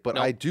faggot, but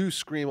Nope. I do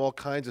scream all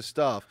kinds of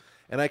stuff.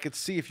 And I could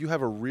see if you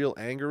have a real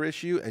anger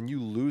issue and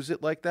you lose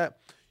it like that,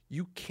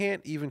 you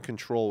can't even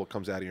control what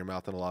comes out of your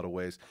mouth in a lot of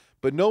ways.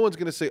 But no one's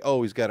going to say,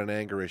 oh, he's got an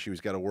anger issue, he's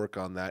got to work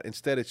on that.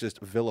 Instead, it's just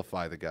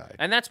vilify the guy.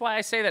 And that's why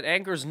I say that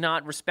anger is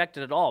not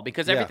respected at all,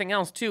 because Yeah. everything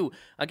else, too,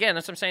 again,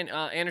 that's what I'm saying,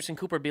 Anderson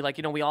Cooper would be like,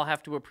 we all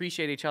have to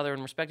appreciate each other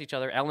and respect each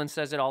other. Ellen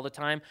says it all the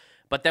time.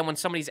 But then when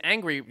somebody's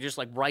angry, you just,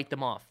 write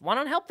them off. Why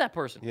not help that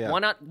person? Yeah.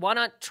 Why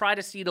not try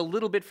to see it a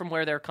little bit from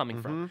where they're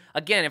coming from?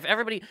 Again, if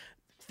everybody...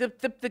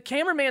 The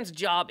cameraman's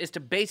job is to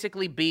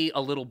basically be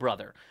a little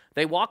brother.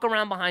 They walk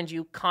around behind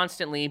you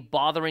constantly,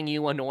 bothering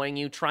you, annoying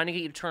you, trying to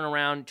get you to turn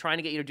around, trying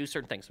to get you to do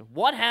certain things.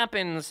 What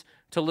happens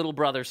to little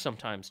brothers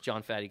sometimes,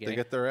 John Fattigate? They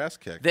get their ass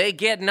kicked. They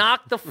get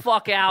knocked the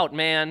fuck out,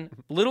 man.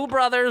 Little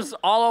brothers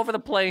all over the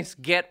place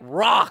get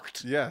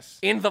rocked Yes.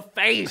 in the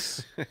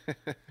face.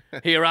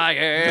 Here I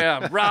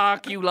am,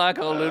 rock you like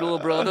a little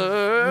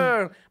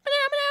brother.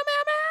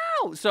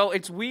 So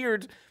it's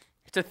weird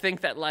to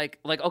think that,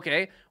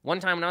 okay,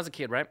 one time when I was a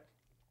kid, right?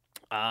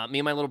 Me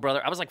and my little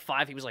brother, I was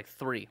 5, he was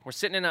 3. We're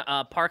sitting in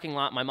a parking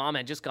lot. My mom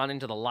had just gone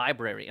into the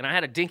library, and I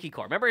had a dinky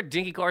car. Remember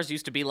dinky cars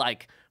used to be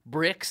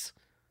bricks?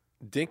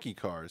 Dinky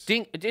cars.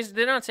 Did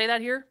they not say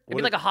that here? It'd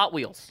be like a Hot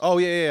Wheels. Oh,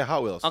 yeah,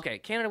 Hot Wheels. Okay,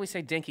 Canada, we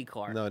say dinky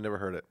car. No, I never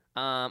heard it.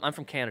 I'm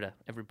from Canada,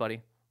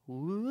 everybody.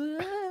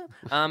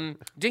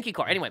 Dinky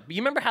car. Anyway,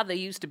 you remember how they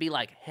used to be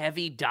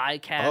heavy die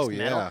cast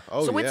metal? Yeah.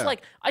 Oh, so yeah.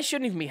 it's I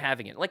shouldn't even be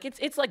having it.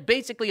 It's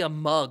basically a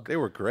mug They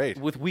were great.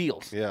 with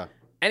wheels. Yeah.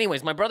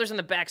 Anyways, my brother's in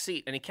the back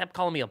seat and he kept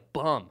calling me a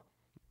bum.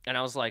 And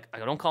I was like, I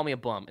go, don't call me a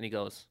bum. And he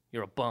goes,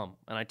 you're a bum.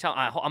 And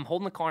I'm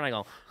holding the car and I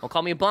go, don't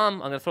call me a bum.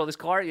 I'm going to throw this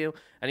car at you.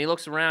 And he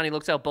looks around, he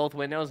looks out both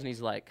windows and he's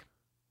like,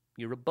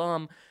 you're a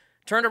bum.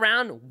 Turned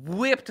around,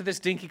 whipped this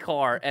dinky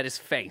car at his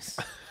face.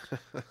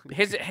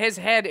 His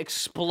head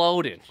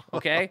exploded,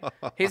 okay?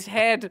 His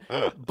head,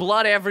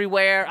 blood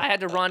everywhere. I had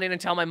to run in and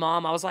tell my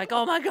mom. I was like,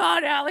 oh my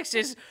God, Alex,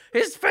 his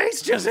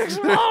face just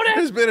exploded.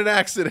 There's been an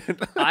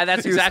accident.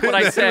 That's He was exactly what hitting I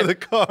the head said. of the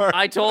car.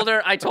 I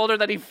told her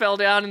that he fell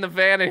down in the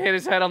van and hit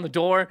his head on the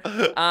door.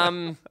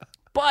 And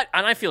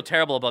I feel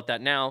terrible about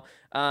that now.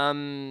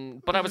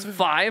 But I was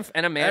 5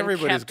 and a man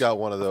Everybody's got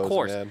one of those, Of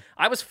course. man.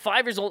 I was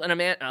 5 years old and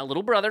a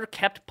little brother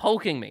kept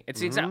poking me.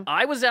 It's the exact,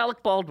 I was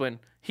Alec Baldwin.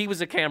 He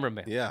was a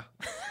cameraman. Yeah.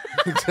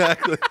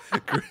 Exactly.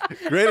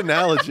 Great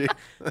analogy.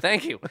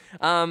 Thank you.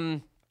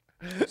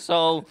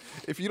 So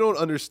If you don't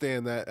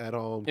understand that at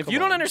home, if come you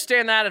don't on.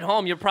 understand that at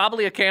home, you're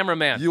probably a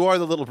cameraman. You are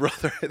the little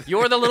brother.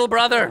 You're the little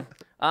brother.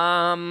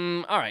 All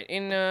right.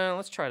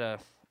 Let's try to.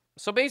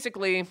 So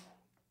basically,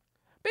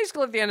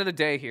 at the end of the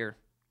day here,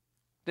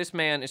 this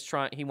man is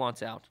trying. He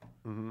wants out.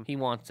 He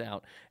wants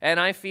out, and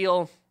I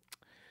feel.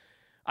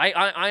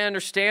 I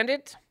understand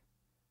it.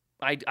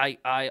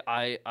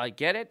 I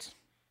get it.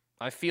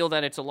 I feel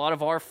that it's a lot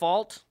of our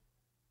fault.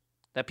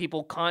 That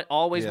people can't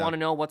always Yeah. want to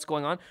know what's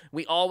going on.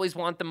 We always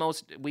want the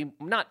most.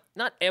 Not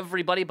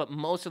everybody, but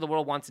most of the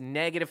world wants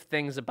negative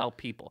things about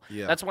people.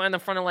 Yeah. That's why in the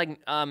front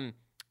of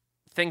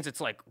things, it's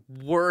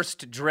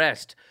worst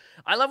dressed.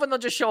 I love when they'll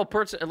just show a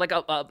person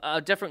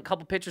a different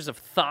couple pictures of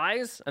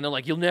thighs, and they're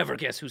like, "You'll never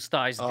guess whose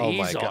thighs Oh these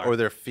my God. are." Or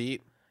their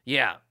feet.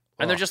 Yeah.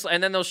 And they're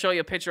and then they'll show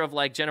you a picture of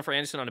Jennifer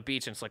Aniston on a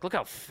beach, and it's look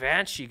how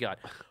fat she got.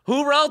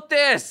 Who wrote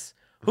this?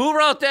 Who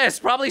wrote this?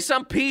 Probably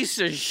some piece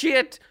of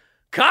shit,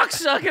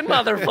 cocksucking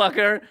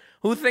motherfucker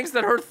who thinks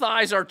that her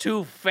thighs are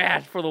too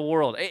fat for the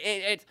world.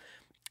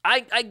 I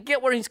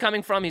get where he's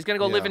coming from. He's gonna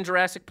go live Yeah. in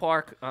Jurassic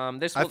Park. I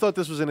thought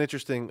this was an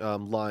interesting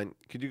line.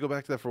 Could you go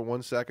back to that for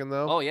 1 second,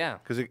 though? Oh yeah.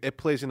 Because it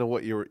plays into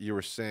what you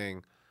were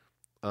saying.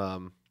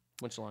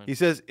 Which line? He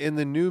says, in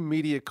the new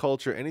media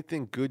culture,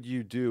 anything good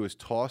you do is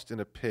tossed in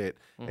a pit,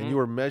 and you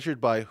are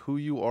measured by who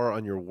you are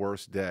on your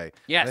worst day.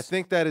 Yes. And I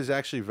think that is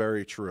actually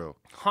very true.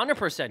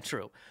 100%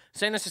 true.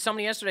 Saying this to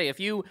somebody yesterday,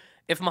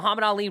 if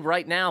Muhammad Ali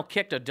right now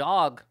kicked a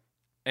dog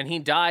and he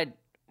died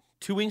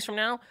 2 weeks from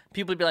now,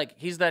 people would be like,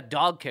 he's that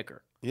dog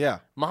kicker. Yeah.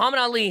 Muhammad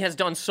Ali has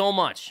done so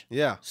much.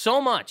 Yeah.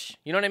 So much.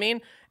 You know what I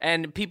mean?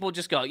 And people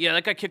just go, yeah,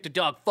 that guy kicked a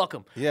dog. Fuck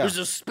him. Yeah. There's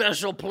a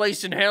special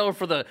place in hell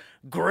for the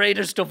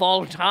greatest of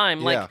all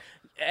time. Like, Yeah.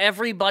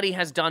 everybody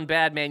has done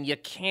bad, man. You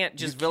can't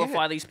just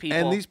vilify these people.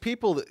 And these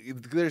people,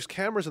 there's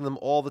cameras in them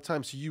all the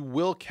time, so you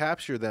will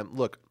capture them.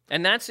 Look.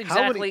 And that's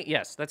exactly,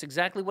 yes, that's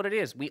exactly what it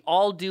is. We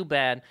all do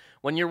bad.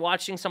 When you're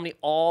watching somebody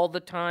all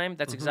the time,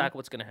 that's exactly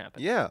what's going to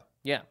happen. Yeah.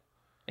 Yeah.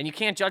 And you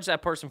can't judge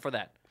that person for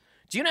that.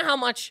 Do you know how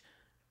much,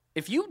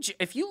 if you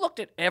looked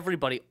at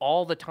everybody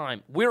all the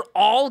time, we're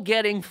all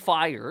getting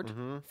fired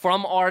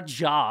from our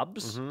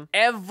jobs.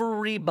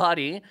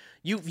 Everybody.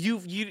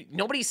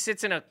 Nobody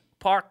sits in a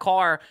parked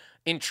car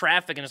in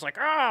traffic and is like,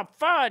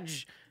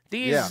 fudge.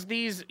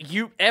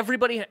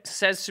 Everybody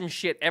says some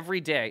shit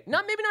every day.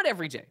 Maybe not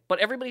every day, but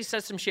everybody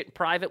says some shit in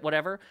private,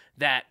 whatever,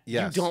 that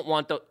Yes. you don't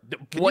want Can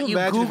what you you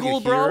imagine Google,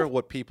 if you hear bro?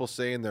 what people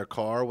say in their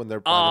car when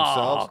they're by Oh,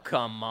 themselves?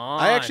 come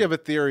on. I actually have a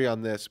theory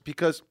on this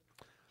because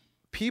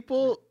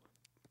people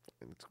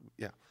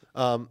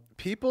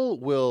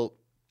will,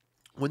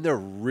 when they're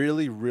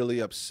really, really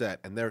upset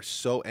and they're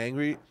so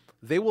angry,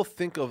 they will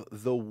think of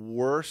the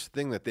worst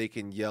thing that they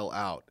can yell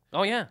out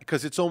Oh, yeah.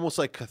 because it's almost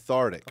like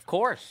cathartic. Of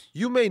course.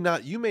 You may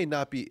not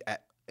be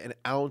an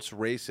ounce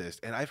racist,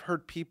 and I've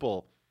heard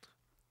people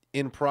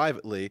in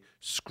privately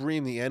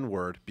scream the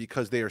N-word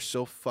because they are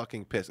so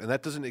fucking pissed. And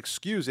that doesn't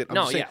excuse it. I'm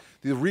No, just saying,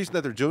 yeah. the reason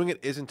that they're doing it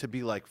isn't to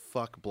be like,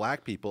 fuck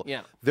black people.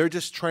 Yeah. They're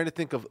just trying to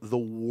think of the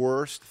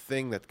worst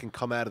thing that can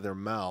come out of their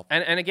mouth.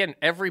 And again,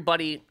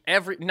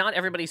 not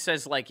everybody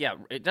says, like, yeah,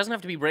 it doesn't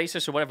have to be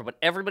racist or whatever, but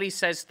everybody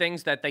says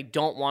things that they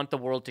don't want the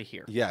world to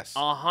hear. Yes.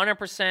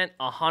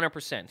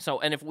 100%. So,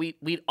 and if we'd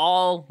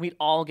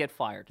all get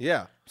fired.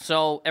 Yeah.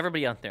 So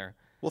everybody out there.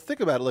 Well, think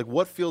about it. Like,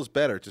 what feels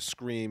better, to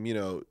scream,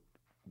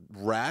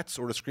 rats,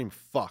 or to scream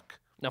fuck?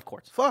 Of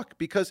course. Fuck,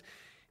 because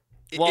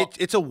Well-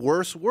 it's a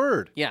worse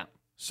word. Yeah.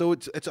 So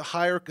it's a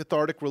higher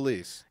cathartic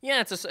release.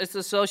 Yeah, it's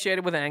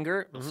associated with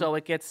anger, Mm-hmm. so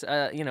it gets,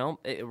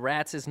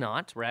 rats is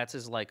not. Rats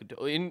is like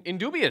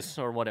indubious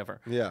or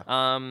whatever. Yeah.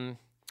 All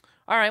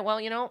right, well,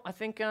 I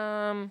think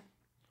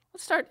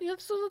let's start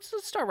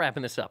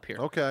wrapping this up here.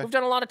 Okay. We've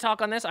done a lot of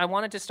talk on this. I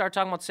wanted to start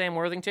talking about Sam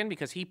Worthington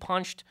because he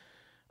punched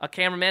a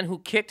cameraman who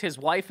kicked his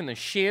wife in the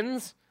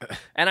shins.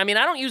 And I mean,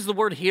 I don't use the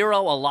word hero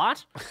a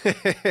lot,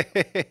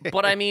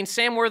 but I mean,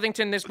 Sam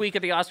Worthington this week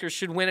at the Oscars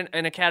should win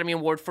an Academy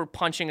Award for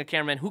punching a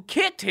cameraman who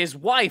kicked his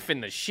wife in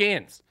the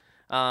shins.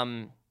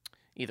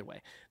 Either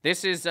way,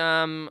 this is,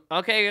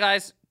 okay,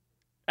 guys,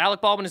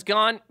 Alec Baldwin is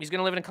gone. He's going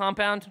to live in a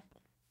compound.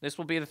 This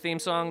will be the theme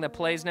song that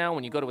plays now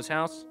when you go to his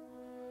house.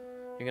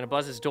 You're going to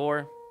buzz his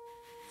door.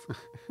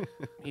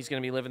 He's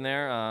going to be living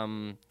there.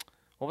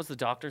 What was the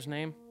doctor's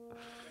name?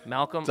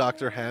 Malcolm?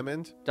 Dr.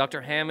 Hammond? Dr.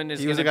 Hammond is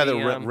He was the gonna guy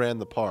be, that ran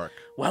the park.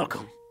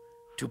 welcome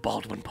to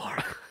Baldwin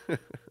Park.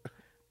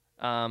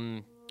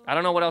 I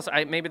don't know what else.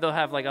 Maybe they'll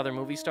have like other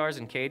movie stars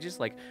in cages.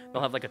 Like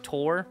they'll have like a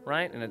tour,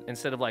 right? And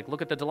instead of like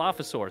look at the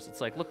Dilophosaurus,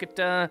 it's like look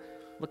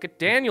at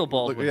Daniel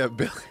Baldwin. Look,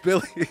 yeah,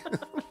 Billy.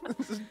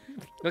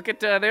 Look at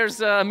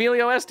there's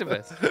Emilio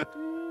Estevez.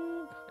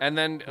 And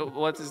then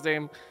what's his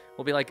name?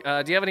 We'll be like,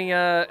 do you have any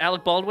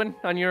Alec Baldwin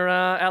on your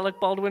Alec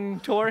Baldwin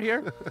tour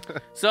here?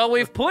 So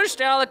we've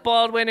pushed Alec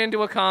Baldwin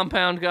into a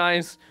compound,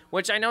 guys,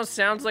 which I know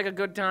sounds like a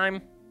good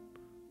time.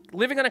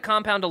 Living on a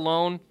compound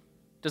alone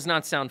does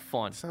not sound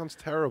fun. Sounds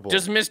terrible.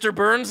 Does Mr.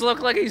 Burns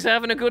look like he's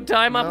having a good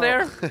time up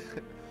there?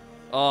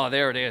 Oh,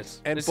 there it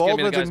is. And This is gonna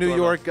be the Baldwin's a guy's New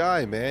doorbell. York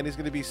guy, man. He's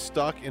going to be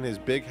stuck in his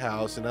big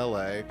house in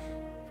L.A.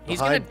 He's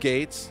behind gonna-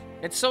 gates.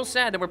 It's so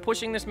sad that we're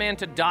pushing this man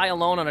to die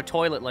alone on a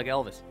toilet like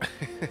Elvis.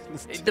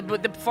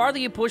 The farther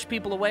you push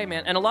people away,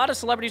 man, and a lot of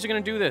celebrities are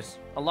going to do this.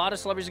 A lot of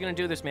celebrities are going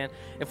to do this, man.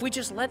 If we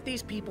just let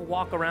these people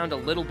walk around a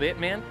little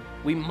bit, man,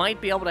 we might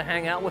be able to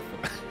hang out with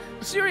them.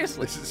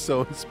 Seriously. This is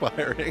so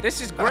inspiring.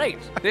 This is great.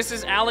 This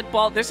is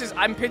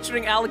I'm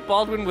picturing Alec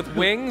Baldwin with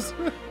wings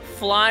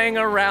flying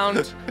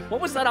around.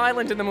 What was that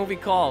island in the movie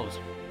called?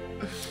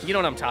 You know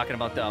what I'm talking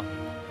about, though.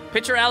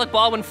 Picture Alec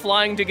Baldwin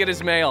flying to get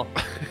his mail.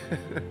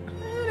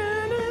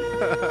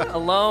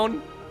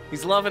 Alone.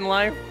 He's loving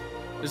life.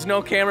 There's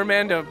no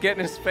cameraman to get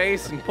in his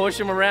face and push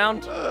him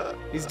around.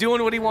 He's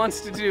doing what he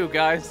wants to do,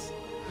 guys.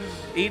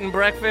 Eating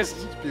breakfast.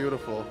 It's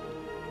beautiful.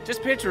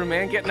 Just picture him,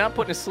 man, getting up,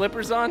 putting his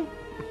slippers on.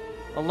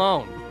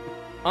 Alone.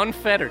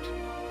 Unfettered.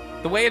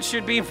 The way it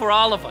should be for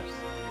all of us.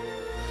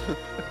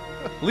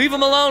 Leave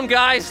him alone,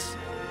 guys.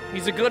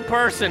 He's a good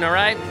person, all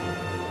right?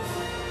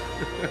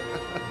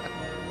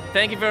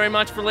 Thank you very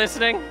much for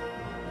listening.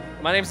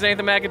 My name's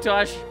Nathan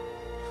McIntosh.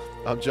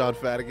 I'm John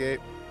Fatigate.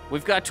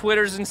 We've got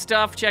Twitters and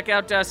stuff. Check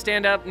out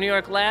Stand Up New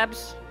York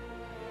Labs.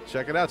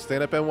 Check it out,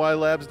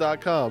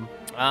 standupnylabs.com.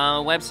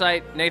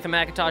 Website,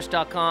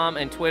 nathanmcintosh.com,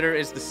 and Twitter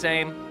is the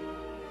same.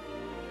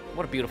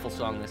 What a beautiful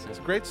song this is. It's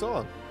a great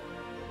song.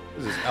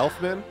 This is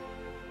Elfman.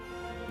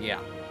 Yeah.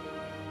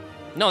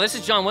 No, this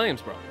is John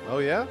Williams, bro. Oh,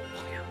 yeah?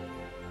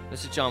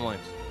 This is John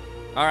Williams.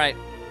 All right.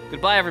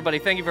 Goodbye, everybody.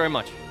 Thank you very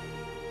much.